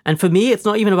 And for me, it's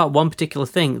not even about one particular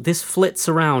thing. This flits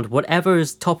around. Whatever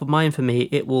is top of mind for me,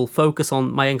 it will focus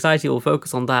on, my anxiety will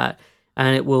focus on that.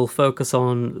 And it will focus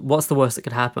on what's the worst that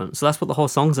could happen. So that's what the whole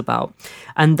song's about.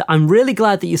 And I'm really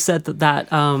glad that you said that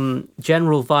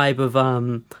general vibe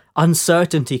of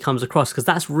uncertainty comes across, because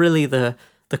that's really the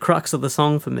crux of the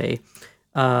song for me.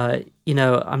 You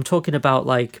know, I'm talking about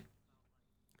like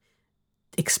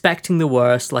expecting the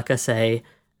worst, like I say,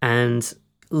 and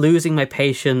losing my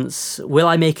patience. Will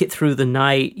I make it through the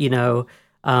night? You know,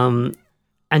 and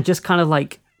just kind of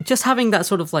like, just having that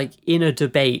sort of like inner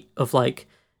debate of like,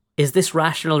 is this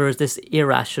rational or is this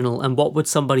irrational? And what would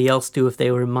somebody else do if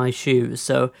they were in my shoes?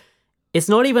 So it's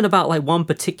not even about like one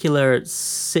particular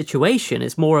situation.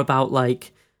 It's more about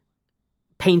like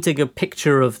painting a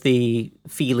picture of the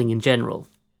feeling in general.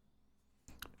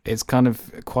 It's kind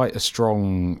of quite a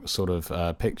strong sort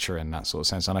of picture in that sort of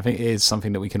sense. And I think it is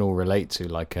something that we can all relate to.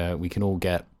 Like we can all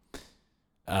get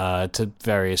to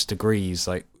various degrees,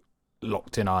 like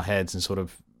locked in our heads and sort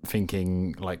of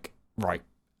thinking like, right,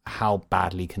 how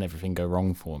badly can everything go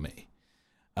wrong for me?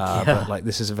 But like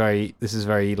this is very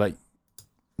like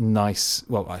nice.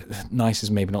 Well, nice is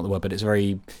maybe not the word, but it's a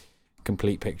very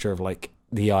complete picture of like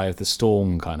the eye of the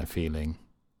storm kind of feeling.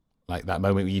 Like that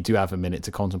moment where you do have a minute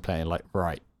to contemplate and like,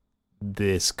 right,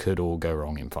 this could all go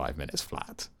wrong in 5 minutes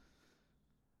flat.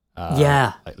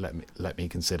 Like let me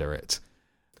consider it.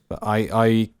 But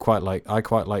I quite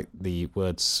like the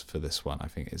words for this one. I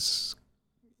think it's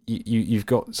you've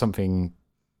got something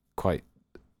quite.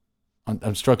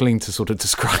 I'm struggling to sort of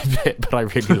describe it, but I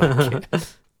really like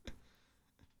it.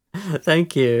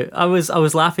 Thank you. I was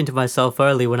laughing to myself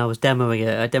early when I was demoing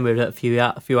it. I demoed it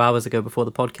a few hours ago before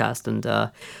the podcast, and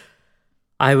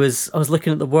I was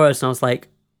looking at the words and I was like,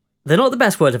 they're not the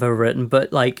best words I've ever written,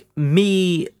 but like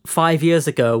me 5 years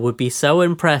ago would be so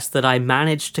impressed that I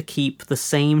managed to keep the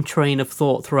same train of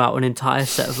thought throughout an entire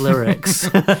set of lyrics.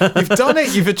 You've done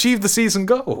it. You've achieved the season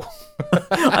goal.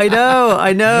 I know.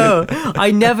 I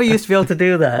never used to be able to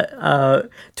do that.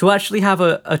 To actually have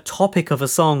a topic of a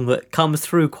song that comes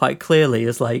through quite clearly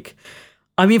is like,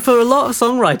 I mean, for a lot of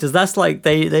songwriters, that's like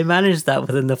they manage that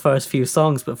within the first few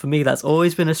songs. But for me, that's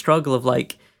always been a struggle of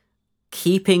like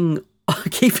keeping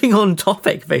on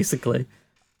topic, basically.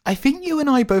 I think you and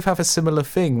I both have a similar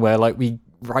thing where like we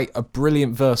write a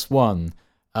brilliant verse 1,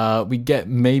 we get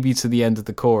maybe to the end of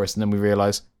the chorus, and then we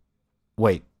realize,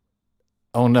 wait,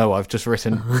 oh no, I've just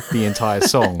written the entire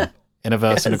song in a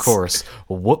verse and a chorus.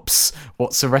 Whoops,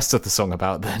 what's the rest of the song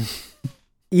about then?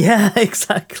 Yeah,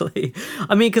 exactly.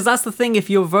 I mean, because that's the thing, if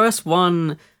your verse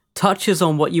 1 touches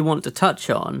on what you want to touch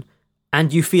on,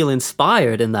 and you feel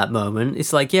inspired in that moment,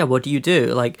 it's like, yeah, what do you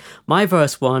do? Like, my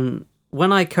verse 1,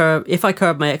 if I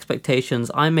curb my expectations,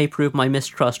 I may prove my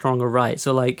mistrust wrong or right.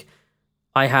 So, like,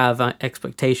 I have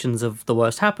expectations of the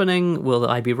worst happening. Will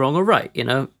I be wrong or right? You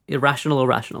know, irrational or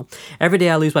rational. Every day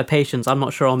I lose my patience. I'm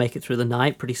not sure I'll make it through the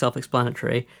night. Pretty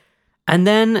self-explanatory. And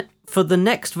then for the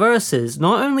next verses,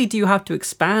 not only do you have to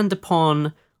expand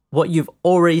upon what you've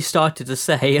already started to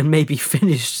say and maybe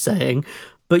finished saying,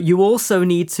 but you also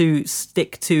need to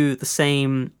stick to the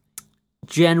same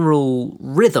general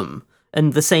rhythm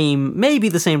and maybe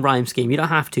the same rhyme scheme. You don't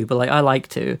have to, but like I like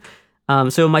to.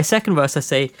 So in my second verse, I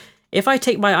say, if I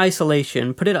take my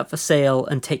isolation, put it up for sale,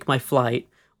 and take my flight,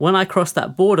 when I cross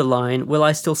that borderline, will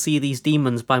I still see these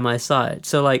demons by my side?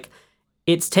 So like,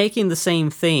 it's taking the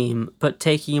same theme, but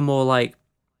taking a more like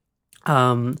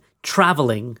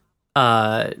traveling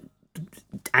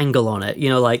angle on it. You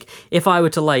know, like if I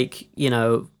were to like, you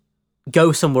know,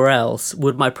 go somewhere else,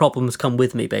 would my problems come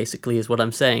with me, basically, is what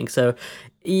I'm saying. So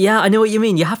yeah, I know what you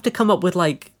mean. You have to come up with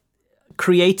like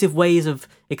creative ways of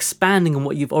expanding on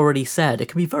what you've already said. It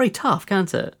can be very tough,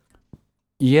 can't it?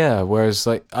 Yeah, whereas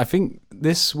like I think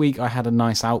this week I had a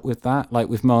nice out with that. Like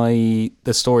with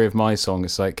the story of my song,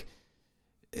 it's like,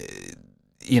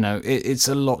 you know, it's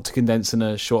a lot to condense in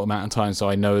a short amount of time, so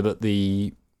I know that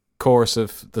the chorus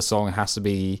of the song has to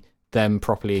be them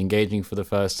properly engaging for the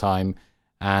first time,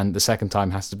 and the second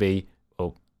time has to be,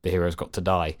 well, the hero's got to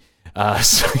die.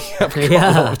 So you haven't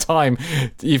got a lot of time.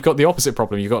 You've got the opposite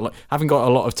problem. You've got haven't got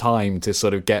a lot of time to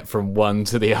sort of get from one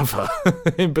to the other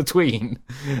in between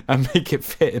and make it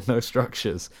fit in those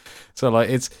structures. So like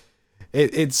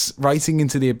it's writing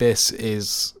into the abyss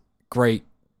is great,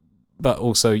 but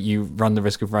also you run the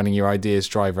risk of running your ideas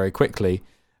dry very quickly.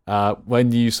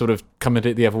 When you sort of come at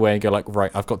it the other way and go like,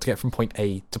 right, I've got to get from point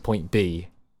A to point B,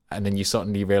 and then you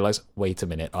suddenly realise, wait a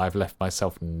minute, I've left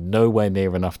myself nowhere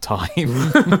near enough time.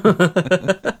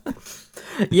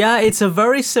 Yeah, it's a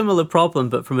very similar problem,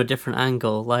 but from a different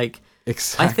angle. Like,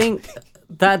 exactly. I think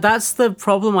that's the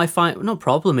problem I find, not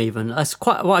problem even, that's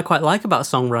what I quite like about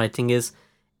songwriting is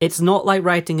it's not like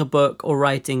writing a book or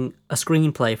writing a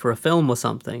screenplay for a film or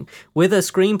something. With a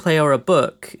screenplay or a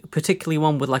book, particularly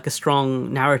one with like a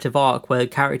strong narrative arc where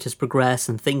characters progress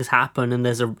and things happen and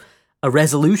there's a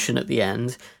resolution at the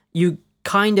end, you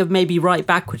kind of maybe write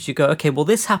backwards. You go, okay, well,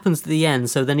 this happens to the end,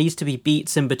 so there needs to be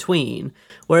beats in between.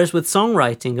 Whereas with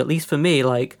songwriting, at least for me,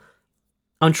 like,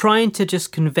 I'm trying to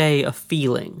just convey a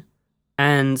feeling.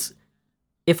 And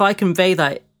if I convey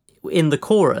that in the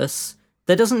chorus,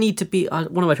 there doesn't need to be,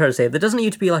 what am I trying to say? There doesn't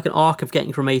need to be like an arc of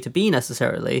getting from A to B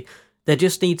necessarily. There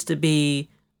just needs to be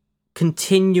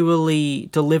continually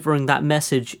delivering that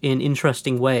message in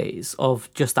interesting ways of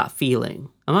just that feeling.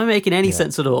 Am I making any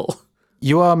sense at all?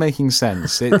 You are making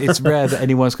sense. It's rare that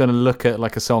anyone's going to look at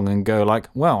like a song and go like,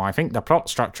 well, I think the plot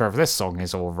structure of this song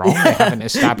is all wrong. They haven't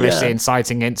established the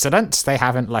inciting incident. They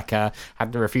haven't like had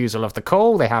the refusal of the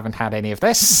call. They haven't had any of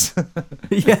this.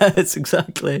 Yeah, it's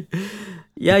exactly.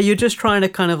 Yeah, you're just trying to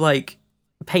kind of like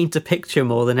paint a picture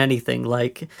more than anything.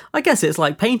 Like, I guess it's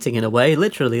like painting in a way,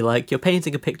 literally. Like, you're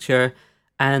painting a picture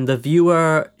and the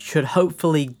viewer should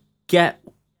hopefully get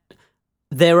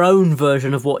their own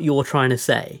version of what you're trying to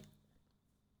say.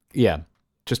 Yeah,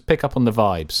 just pick up on the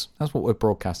vibes. That's what we're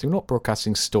broadcasting. We're not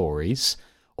broadcasting stories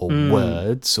or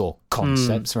words or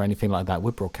concepts or anything like that.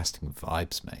 We're broadcasting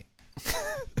vibes, mate.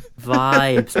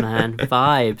 Vibes, man.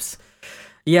 Vibes.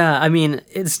 Yeah, I mean,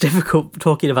 it's difficult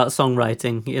talking about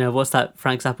songwriting. You know, what's that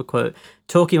Frank Zappa quote?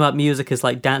 Talking about music is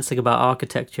like dancing about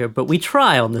architecture, but we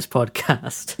try on this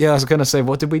podcast. Yeah, I was going to say,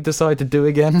 what did we decide to do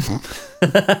again?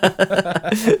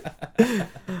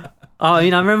 Oh, I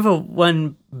mean, I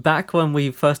remember back when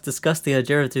we first discussed the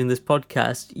idea of doing this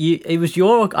podcast, it was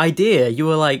your idea. You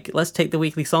were like, let's take the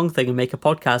weekly song thing and make a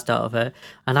podcast out of it.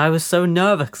 And I was so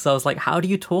nervous because I was like, how do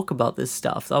you talk about this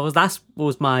stuff? So that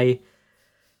was my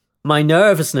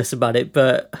nervousness about it,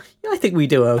 but I think we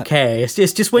do okay. It's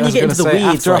just when you get into the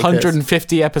weeds. After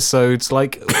 150 episodes,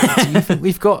 like, do you think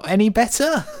we've got any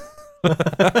better?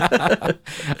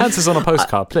 Answers on a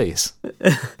postcard, please.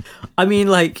 I mean,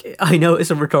 like, I know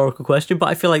it's a rhetorical question, but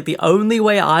I feel like the only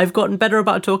way I've gotten better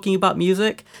about talking about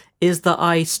music is that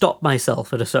I stop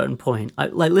myself at a certain point.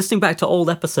 Like, listening back to old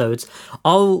episodes,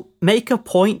 I'll make a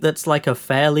point that's like a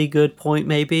fairly good point,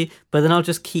 maybe, but then I'll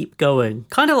just keep going.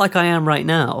 Kind of like I am right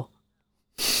now.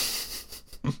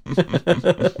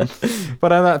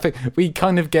 But I think we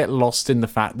kind of get lost in the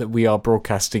fact that we are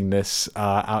broadcasting this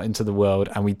out into the world,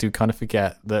 and we do kind of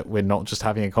forget that we're not just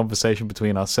having a conversation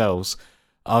between ourselves.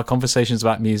 Our conversations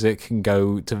about music can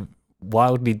go to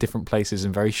wildly different places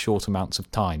in very short amounts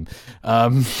of time.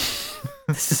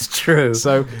 This is true.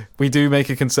 So we do make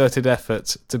a concerted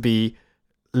effort to be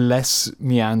less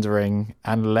meandering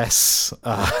and less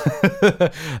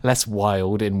less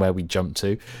wild in where we jump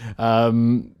to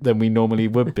than we normally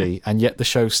would be, and yet the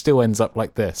show still ends up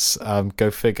like this.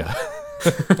 Go figure.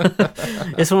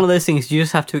 It's one of those things, you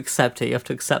just have to accept it. You have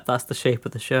to accept that's the shape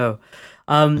of the show.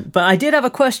 But I did have a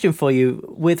question for you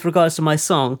with regards to my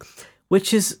song,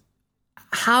 which is,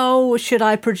 how should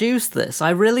I produce this? I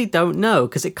really don't know,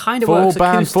 because it kind of works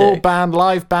acoustic. Full band,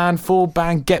 live band, full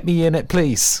band, get me in it,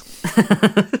 please.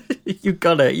 You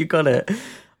got it.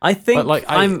 I think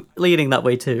I'm leaning that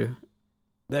way too.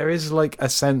 There is like a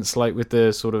sense, like with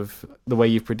the sort of the way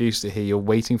you've produced it here, you're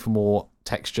waiting for more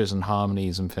textures and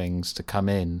harmonies and things to come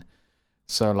in.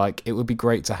 So like it would be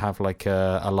great to have like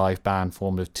a live band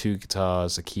formed of 2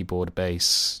 guitars, a keyboard, a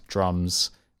bass,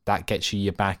 drums. That gets you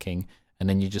your backing, and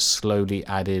then you just slowly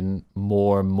add in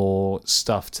more and more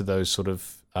stuff to those sort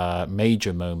of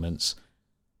major moments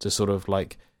to sort of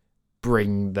like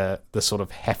bring the sort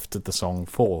of heft of the song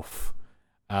forth,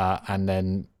 and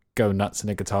then go nuts in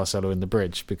a guitar solo in the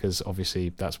bridge, because obviously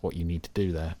that's what you need to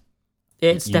do there.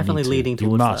 It's definitely leading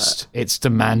towards that. You must. It's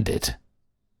demanded.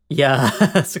 Yeah,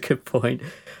 that's a good point.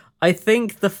 I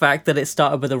think the fact that it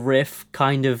started with a riff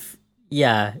kind of,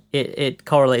 it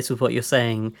correlates with what you're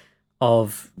saying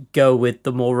of go with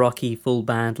the more rocky full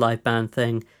band, live band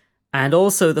thing. And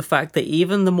also the fact that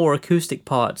even the more acoustic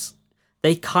parts,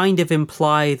 they kind of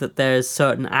imply that there's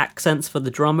certain accents for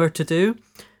the drummer to do.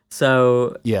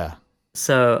 So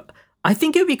I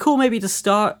think it would be cool maybe to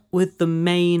start with the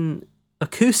main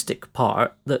acoustic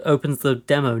part that opens the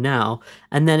demo now,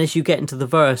 and then as you get into the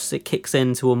verse, it kicks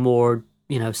into a more,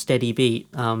 steady beat.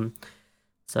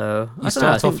 So you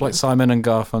start off like Simon and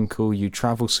Garfunkel, you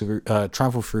travel through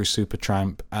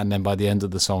Supertramp, and then by the end of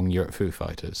the song, you're at Foo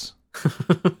Fighters.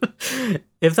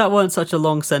 If that weren't such a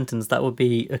long sentence, that would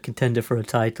be a contender for a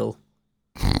title.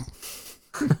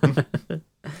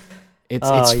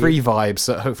 It's three vibes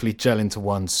that hopefully gel into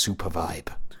one super vibe.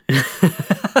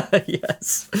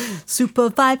 Yes. Super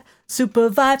vibe. It's super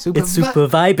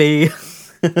vibey.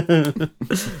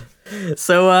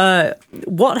 So,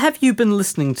 what have you been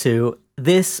listening to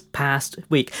this past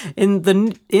week? In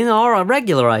our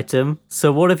regular item,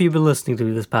 so what have you been listening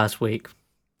to this past week?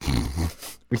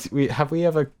 Have we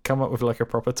ever come up with like a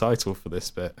proper title for this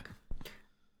bit?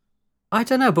 I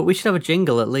don't know, but we should have a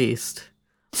jingle at least.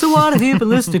 So what have you been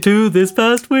listening to this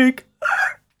past week?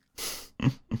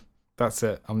 That's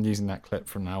it. I'm using that clip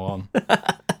from now on.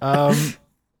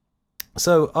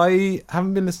 So I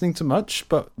haven't been listening to much,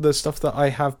 but the stuff that I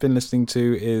have been listening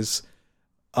to is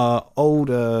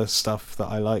older stuff that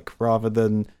I like, rather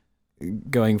than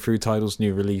going through Tidal's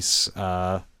new release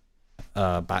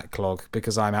backlog,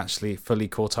 because I'm actually fully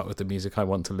caught up with the music I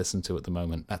want to listen to at the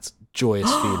moment. That's a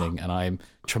joyous feeling, and I'm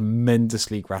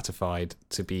tremendously gratified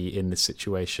to be in this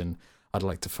situation. I'd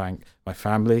like to thank my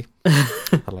family.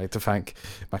 I'd like to thank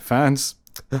my fans.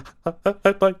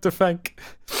 I'd like to thank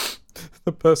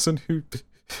the person who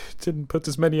didn't put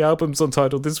as many albums on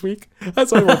Tidal this week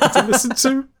as I wanted to listen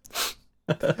to.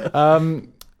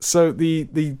 So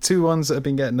the 2 ones that have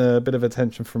been getting a bit of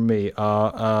attention from me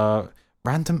are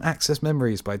Random Access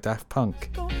Memories by Daft Punk.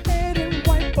 Go ahead and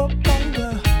wipe up all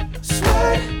the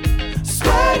sweat,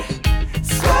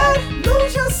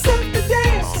 lose yourself to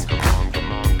dance.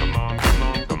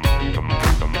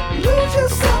 Lose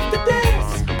yourself to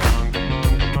dance.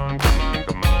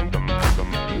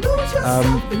 Lose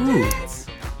yourself to dance.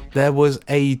 There was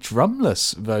a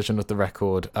drumless version of the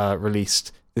record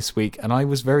released this week, and I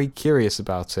was very curious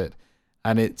about it.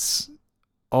 And it's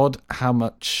odd how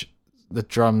much the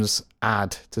drums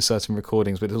add to certain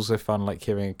recordings, but it's also fun like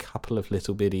hearing a couple of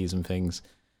little biddies and things,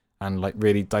 and like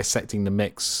really dissecting the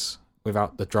mix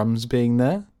without the drums being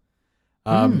there.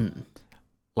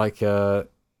 Like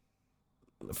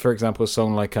for example, a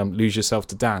song like Lose Yourself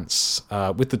to Dance,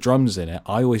 with the drums in it,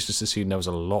 I always just assumed there was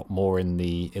a lot more in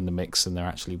the mix than there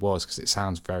actually was, because it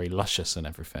sounds very luscious and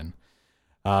everything.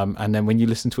 And then when you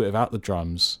listen to it without the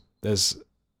drums, there's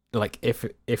like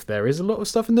if there is a lot of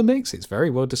stuff in the mix, it's very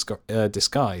well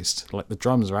disguised. Like the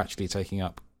drums are actually taking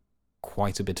up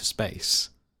quite a bit of space,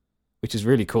 which is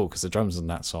really cool because the drums in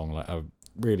that song like are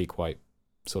really quite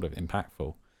sort of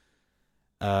impactful.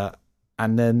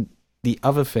 And then the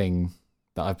other thing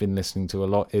that I've been listening to a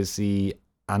lot is the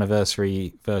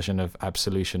anniversary version of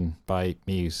Absolution by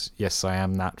Muse. Yes, I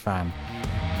am that fan.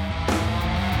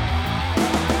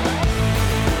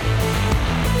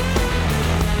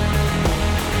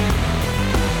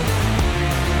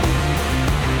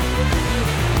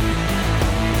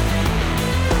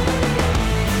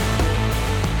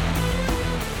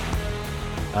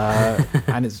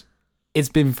 And it's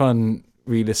been fun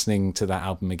re-listening to that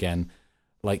album again.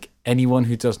 Like anyone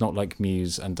who does not like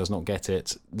Muse and does not get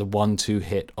it, the 1-2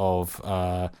 hit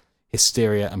of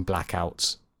Hysteria and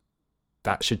Blackout,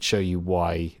 that should show you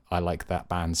why I like that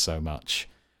band so much.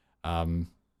 That's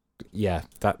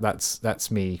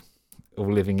me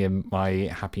all living in my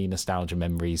happy nostalgia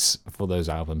memories for those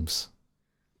albums.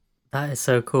 That is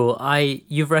so cool.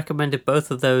 You've recommended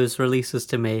both of those releases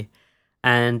to me,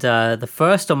 and the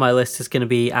first on my list is going to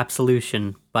be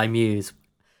Absolution by Muse.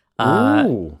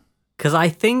 Ooh. Because I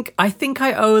think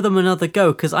I owe them another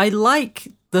go, because I like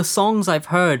the songs I've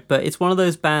heard, but it's one of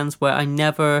those bands where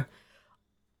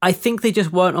I think they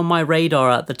just weren't on my radar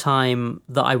at the time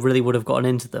that I really would have gotten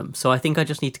into them. So I think I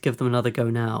just need to give them another go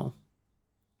now.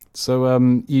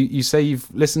 So you say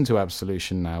you've listened to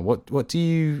Absolution now. What do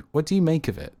you make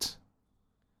of it?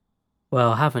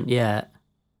 Well, I haven't yet.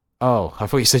 Oh, I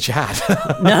thought you said you had.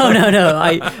 No.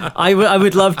 I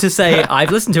would love to say I've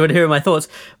listened to it, here are my thoughts,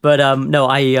 but no,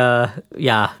 I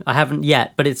haven't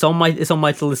yet. But it's on my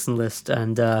to listen list,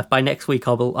 and by next week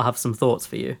I'll have some thoughts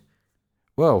for you.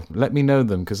 Well, let me know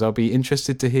them because I'll be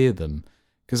interested to hear them.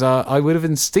 Because I would have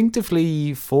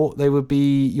instinctively thought they would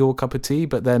be your cup of tea,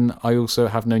 but then I also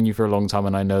have known you for a long time,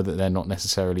 and I know that they're not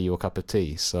necessarily your cup of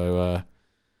tea. So,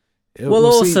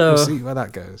 we'll see where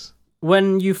that goes.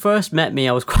 When you first met me,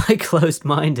 I was quite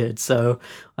closed-minded, so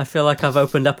I feel like I've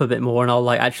opened up a bit more, and I'll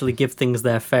actually give things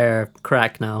their fair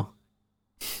crack now.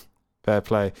 Fair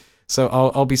play. So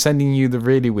I'll be sending you the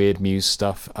really weird Muse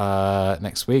stuff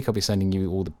next week. I'll be sending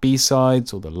you all the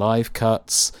B-sides, all the live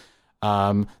cuts,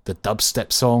 the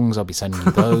dubstep songs. I'll be sending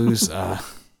you those.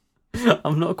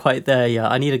 I'm not quite there yet.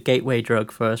 I need a gateway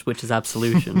drug first, which is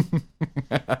Absolution.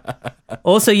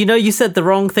 Also, you said the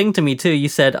wrong thing to me too. You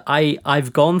said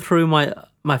I've gone through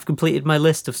I've completed my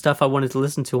list of stuff I wanted to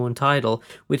listen to on Tidal,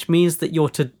 which means that your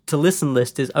to listen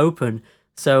list is open.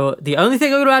 So the only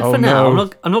thing I'm going to add now, I'm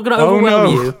not going to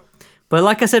overwhelm you. But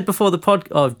like I said before at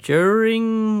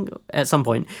some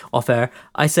point off air,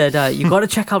 I said you got to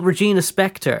check out Regina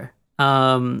Spektor.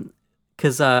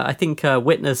 Because I think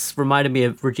Witness reminded me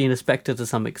of Regina Spektor to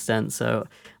some extent, so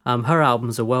her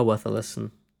albums are well worth a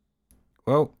listen.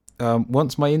 Well,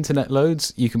 once my internet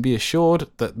loads, you can be assured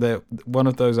that one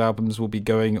of those albums will be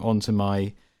going onto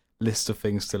my list of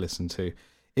things to listen to.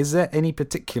 Is there any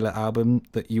particular album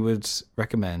that you would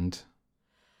recommend?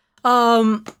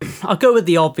 I'll go with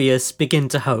the obvious, Begin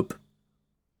to Hope.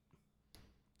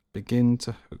 Begin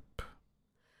to Hope.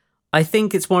 I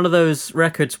think it's one of those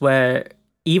records where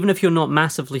even if you're not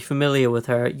massively familiar with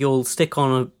her, you'll stick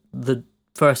on the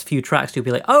first few tracks, you'll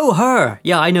be like, oh, her!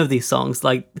 Yeah, I know these songs.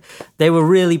 Like, they were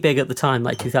really big at the time,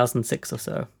 like 2006 or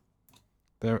so.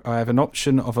 I have an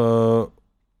option of a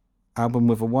album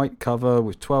with a white cover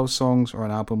with 12 songs, or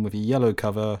an album with a yellow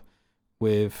cover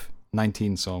with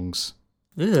 19 songs.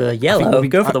 Ugh, yellow?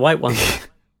 Go for the white one.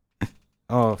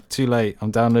 Oh, too late.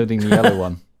 I'm downloading the yellow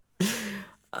one.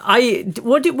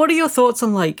 What are your thoughts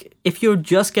on, if you're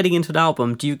just getting into an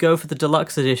album, do you go for the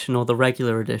deluxe edition or the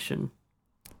regular edition?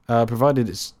 Provided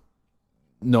it's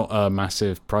not a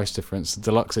massive price difference, the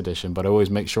deluxe edition, but I always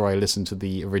make sure I listen to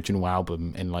the original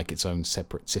album in its own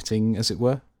separate sitting, as it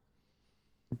were.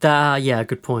 Yeah,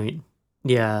 good point.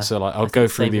 Yeah. So I'll go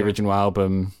through the original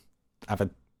album, have a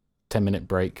 10-minute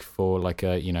break for a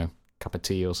cup of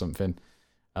tea or something.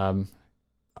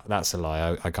 That's a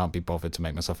lie. I can't be bothered to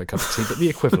make myself a cup of tea, but the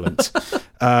equivalent.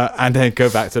 And then go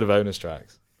back to the bonus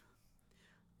tracks.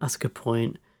 That's a good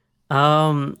point.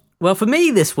 Well, for me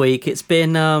this week, it's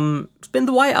been the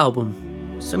White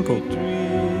Album. Simple.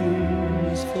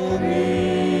 Dreams for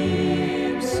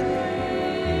me,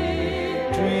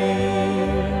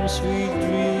 dreams, sweet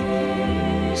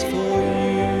dreams for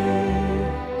you.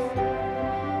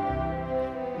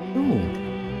 Ooh,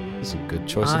 that's a good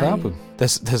choice of album.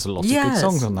 There's a lot of good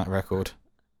songs on that record.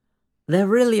 There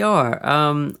really are.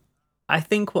 I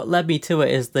think what led me to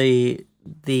it is the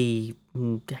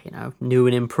new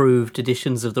and improved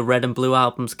editions of the Red and Blue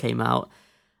albums came out,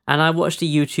 and I watched a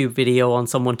YouTube video on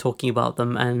someone talking about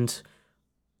them, and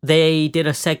they did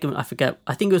a segment, I forget,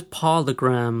 I think it was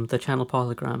Parlogram, the channel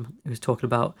Parlogram, who was talking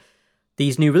about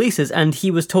these new releases, and he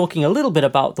was talking a little bit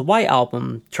about the White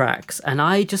Album tracks, and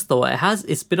I just thought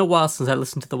it's been a while since I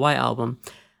listened to the White Album,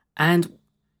 and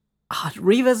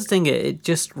revisiting it, it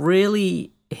just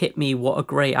really hit me what a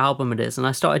great album it is, and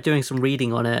I started doing some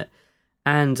reading on it,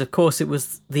 and of course it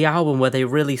was the album where they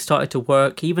really started to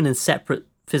work, even in separate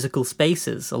physical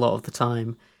spaces a lot of the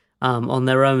time, on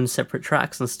their own separate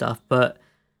tracks and stuff, but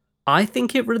I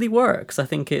think it really works. I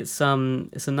think it's a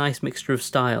nice mixture of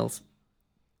styles.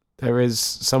 There is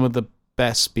some of the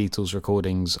best Beatles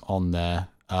recordings on there,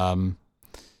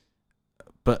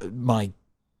 but my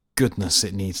goodness,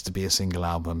 it needs to be a single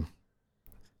album.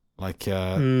 Like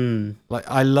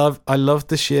I love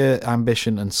the sheer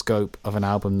ambition and scope of an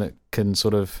album that can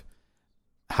sort of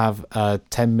have a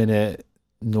 10-minute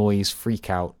noise freak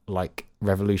out like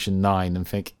Revolution 9 and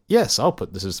think, yes, I'll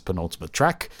put this as the penultimate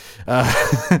track.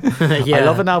 I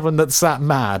love an album that's that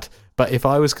mad, but if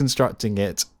I was constructing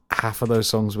it, half of those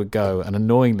songs would go, and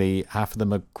annoyingly, half of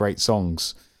them are great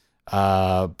songs,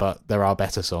 but there are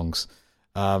better songs.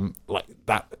 Like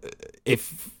that,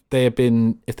 if they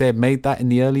had made that in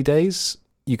the early days,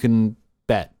 you can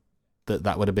bet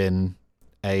that would have been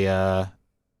an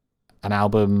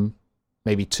album,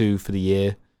 maybe 2 for the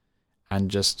year, and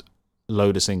just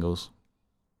load of singles.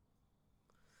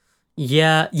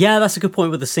 Yeah, that's a good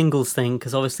point with the singles thing,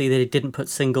 because obviously they didn't put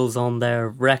singles on their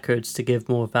records to give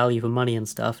more value for money and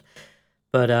stuff.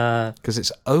 But because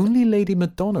it's only Lady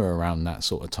Madonna around that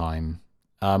sort of time,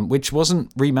 which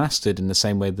wasn't remastered in the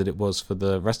same way that it was for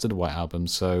the rest of the White Album.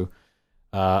 So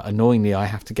annoyingly, I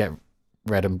have to get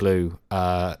Red and Blue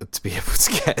to be able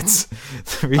to get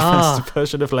the remastered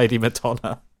version of Lady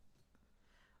Madonna.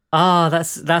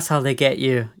 That's how they get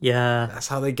you. Yeah, that's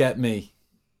how they get me.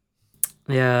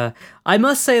 Yeah, I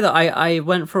must say that I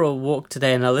went for a walk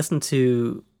today and I listened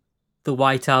to the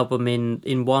White Album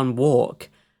in one walk,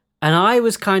 and I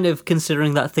was kind of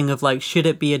considering that thing of like, should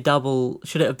it have been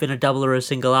a double or a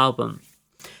single album?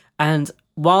 And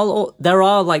while there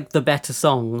are like the better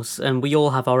songs, and we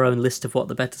all have our own list of what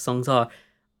the better songs are,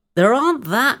 there aren't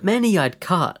that many I'd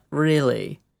cut,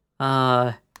 really.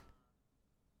 I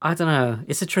don't know.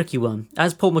 It's a tricky one.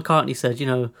 As Paul McCartney said,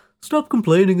 stop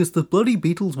complaining, it's the bloody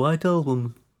Beatles' White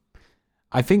Album.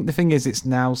 I think the thing is, it's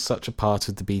now such a part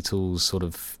of the Beatles' sort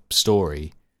of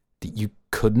story that you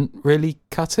couldn't really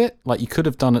cut it. Like, you could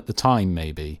have done at the time,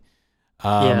 maybe.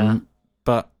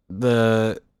 But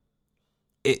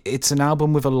it's an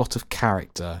album with a lot of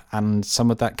character, and some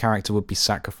of that character would be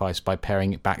sacrificed by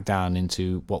paring it back down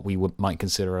into what we might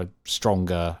consider a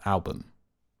stronger album.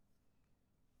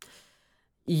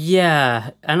 Yeah,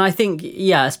 and I think,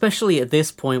 especially at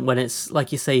this point when it's,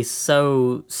 like you say,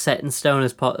 so set in stone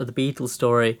as part of the Beatles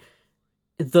story,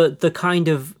 the kind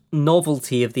of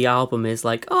novelty of the album is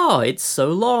like, it's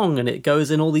so long and it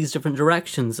goes in all these different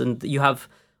directions, and you have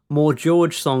more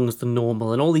George songs than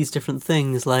normal and all these different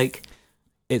things. Like,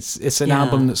 it's an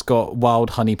album that's got Wild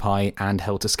Honey Pie and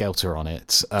Helter Skelter on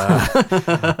it,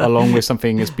 along with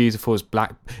something as beautiful as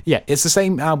Black. Yeah, it's the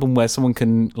same album where someone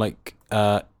can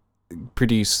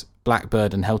produce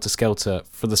Blackbird and Helter Skelter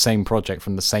for the same project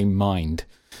from the same mind.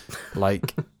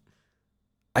 Like,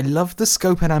 I love the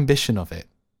scope and ambition of it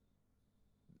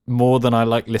more than I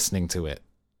like listening to it.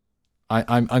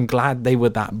 I'm glad they were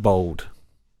that bold.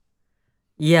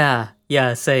 Yeah,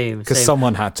 same. Because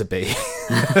someone had to be.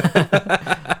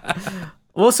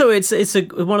 Also, it's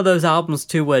one of those albums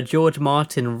too where George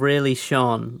Martin really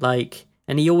shone,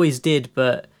 and he always did,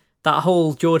 but that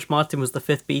whole George Martin was the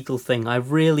fifth Beatle thing, I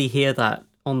really hear that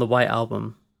on the White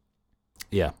Album.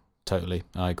 Yeah, totally.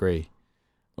 I agree.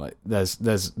 Like, there's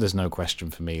no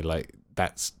question for me. Like,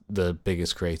 that's the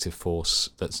biggest creative force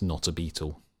that's not a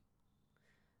Beatle.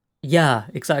 Yeah,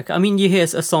 exactly. I mean, you hear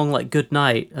a song like Good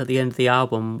Night at the end of the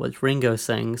album, which Ringo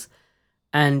sings,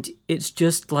 and it's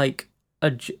just like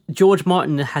George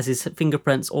Martin has his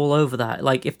fingerprints all over that.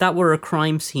 Like, if that were a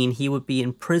crime scene, he would be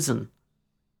in prison.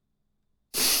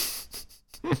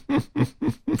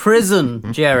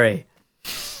 Prison, Jerry.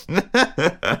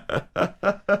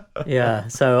 Yeah,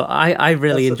 so I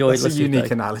really enjoyed listening.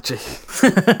 That's a unique analogy.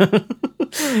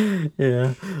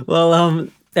 Yeah. Well,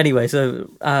 anyway, so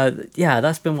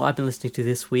that's been what I've been listening to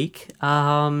this week.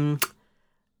 Like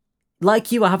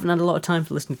you, I haven't had a lot of time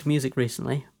for listening to music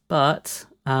recently, but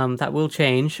that will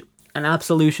change. And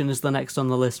Absolution is the next on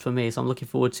the list for me, so I'm looking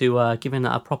forward to giving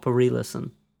that a proper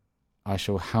re-listen. I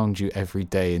shall hound you every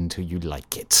day until you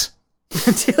like it.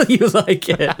 Until you like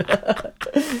it.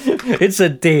 It's a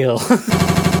deal.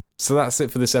 So that's it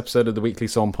for this episode of the Weekly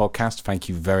Song Podcast. Thank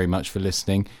you very much for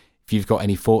listening. If you've got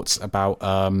any thoughts about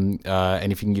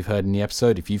anything you've heard in the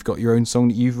episode, if you've got your own song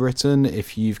that you've written,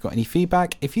 if you've got any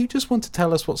feedback, if you just want to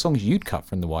tell us what songs you'd cut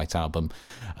from the White Album,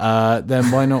 then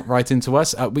why not write into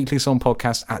us at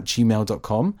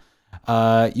weeklysongpodcast@gmail.com.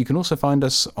 You can also find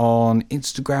us on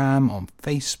Instagram, on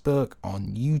Facebook,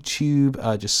 on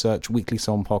YouTube. Just search Weekly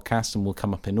Song Podcast and we'll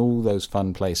come up in all those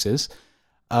fun places.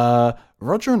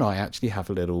 Roger and I actually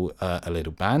have a little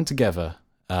band together,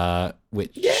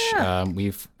 which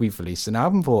we've released an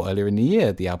album for earlier in the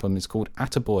year. The album is called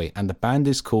Attaboy, and the band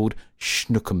is called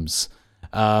Schnookums,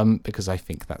 because I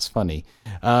think that's funny.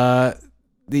 You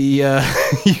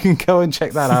can go and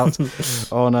check that out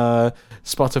on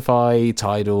Spotify,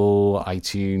 Tidal,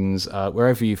 iTunes,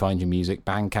 wherever you find your music.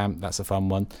 Bandcamp, that's a fun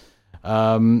one.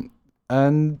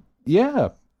 And yeah,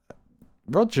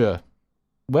 Roger,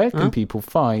 where can people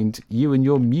find you and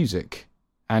your music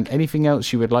and anything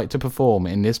else you would like to perform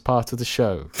in this part of the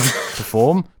show?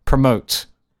 Perform? Promote?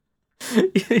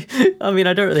 I mean,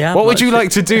 I don't really have What much. would you like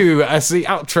to do as the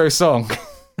outro song?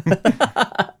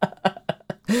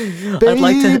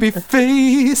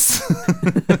 Babyface.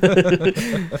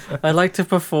 I'd like to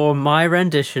perform my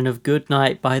rendition of Good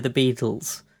Night by the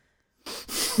Beatles.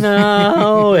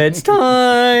 Now it's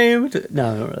time to...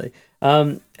 No, not really.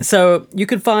 So you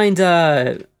can find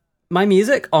my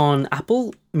music on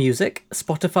Apple Music,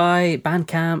 Spotify,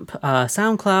 Bandcamp,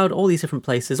 SoundCloud, all these different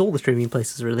places, all the streaming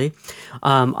places really.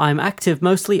 I'm active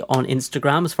mostly on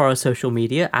Instagram as far as social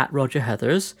media, at Roger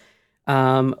Heathers.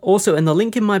 Also, in the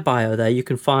link in my bio there, you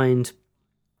can find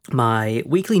my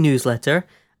weekly newsletter,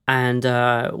 and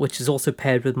which is also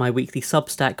paired with my weekly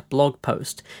Substack blog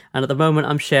post. And at the moment,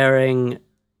 I'm sharing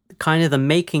kind of the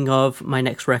making of my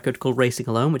next record called Racing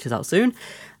Alone, which is out soon.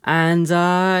 And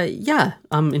yeah,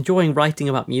 I'm enjoying writing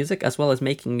about music as well as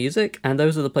making music, and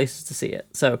those are the places to see it.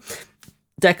 So,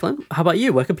 Declan, how about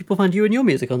you? Where can people find you and your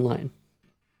music online?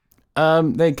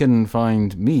 They can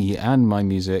find me and my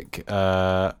music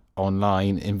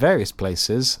online in various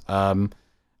places.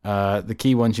 The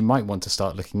key ones you might want to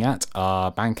start looking at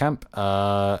are Bandcamp,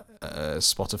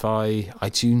 Spotify,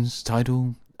 iTunes,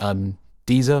 Tidal,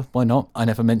 Deezer. Why not? I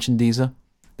never mentioned Deezer.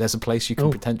 There's a place you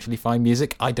can potentially find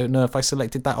music. I don't know if I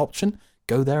selected that option.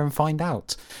 Go there and find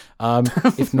out.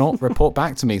 If not, report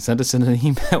back to me. Send us an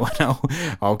email and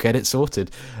I'll get it sorted.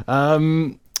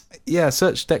 Yeah,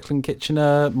 search Declan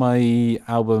Kitchener. My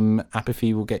album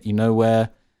Apathy Will Get You Nowhere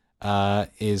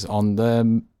is on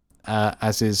them,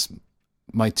 as is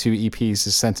my 2 EPs.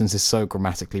 This sentence is so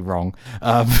grammatically wrong.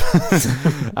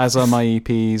 As are my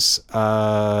EPs.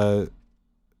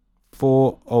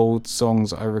 4 old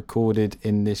songs I recorded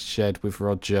in this shed with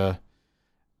Roger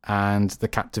and The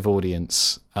Captive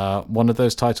Audience. One of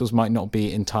those titles might not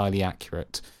be entirely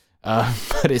accurate,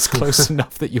 but it's close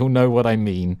enough that you'll know what I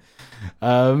mean.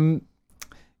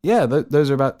 Yeah, those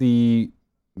are about the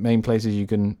main places you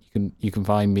can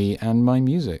find me and my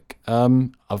music.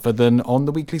 Other than on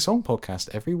the Weekly Song Podcast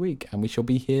every week, and we shall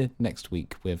be here next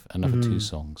week with another 2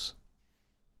 songs.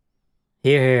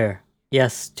 Here.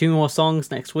 Yes, 2 more songs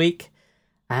next week.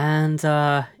 And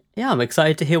yeah, I'm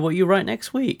excited to hear what you write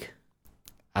next week.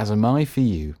 As am I for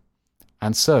you.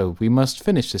 And so we must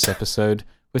finish this episode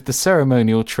with the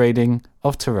ceremonial trading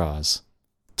of Taras.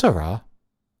 Ta-ra.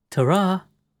 Ta-ra.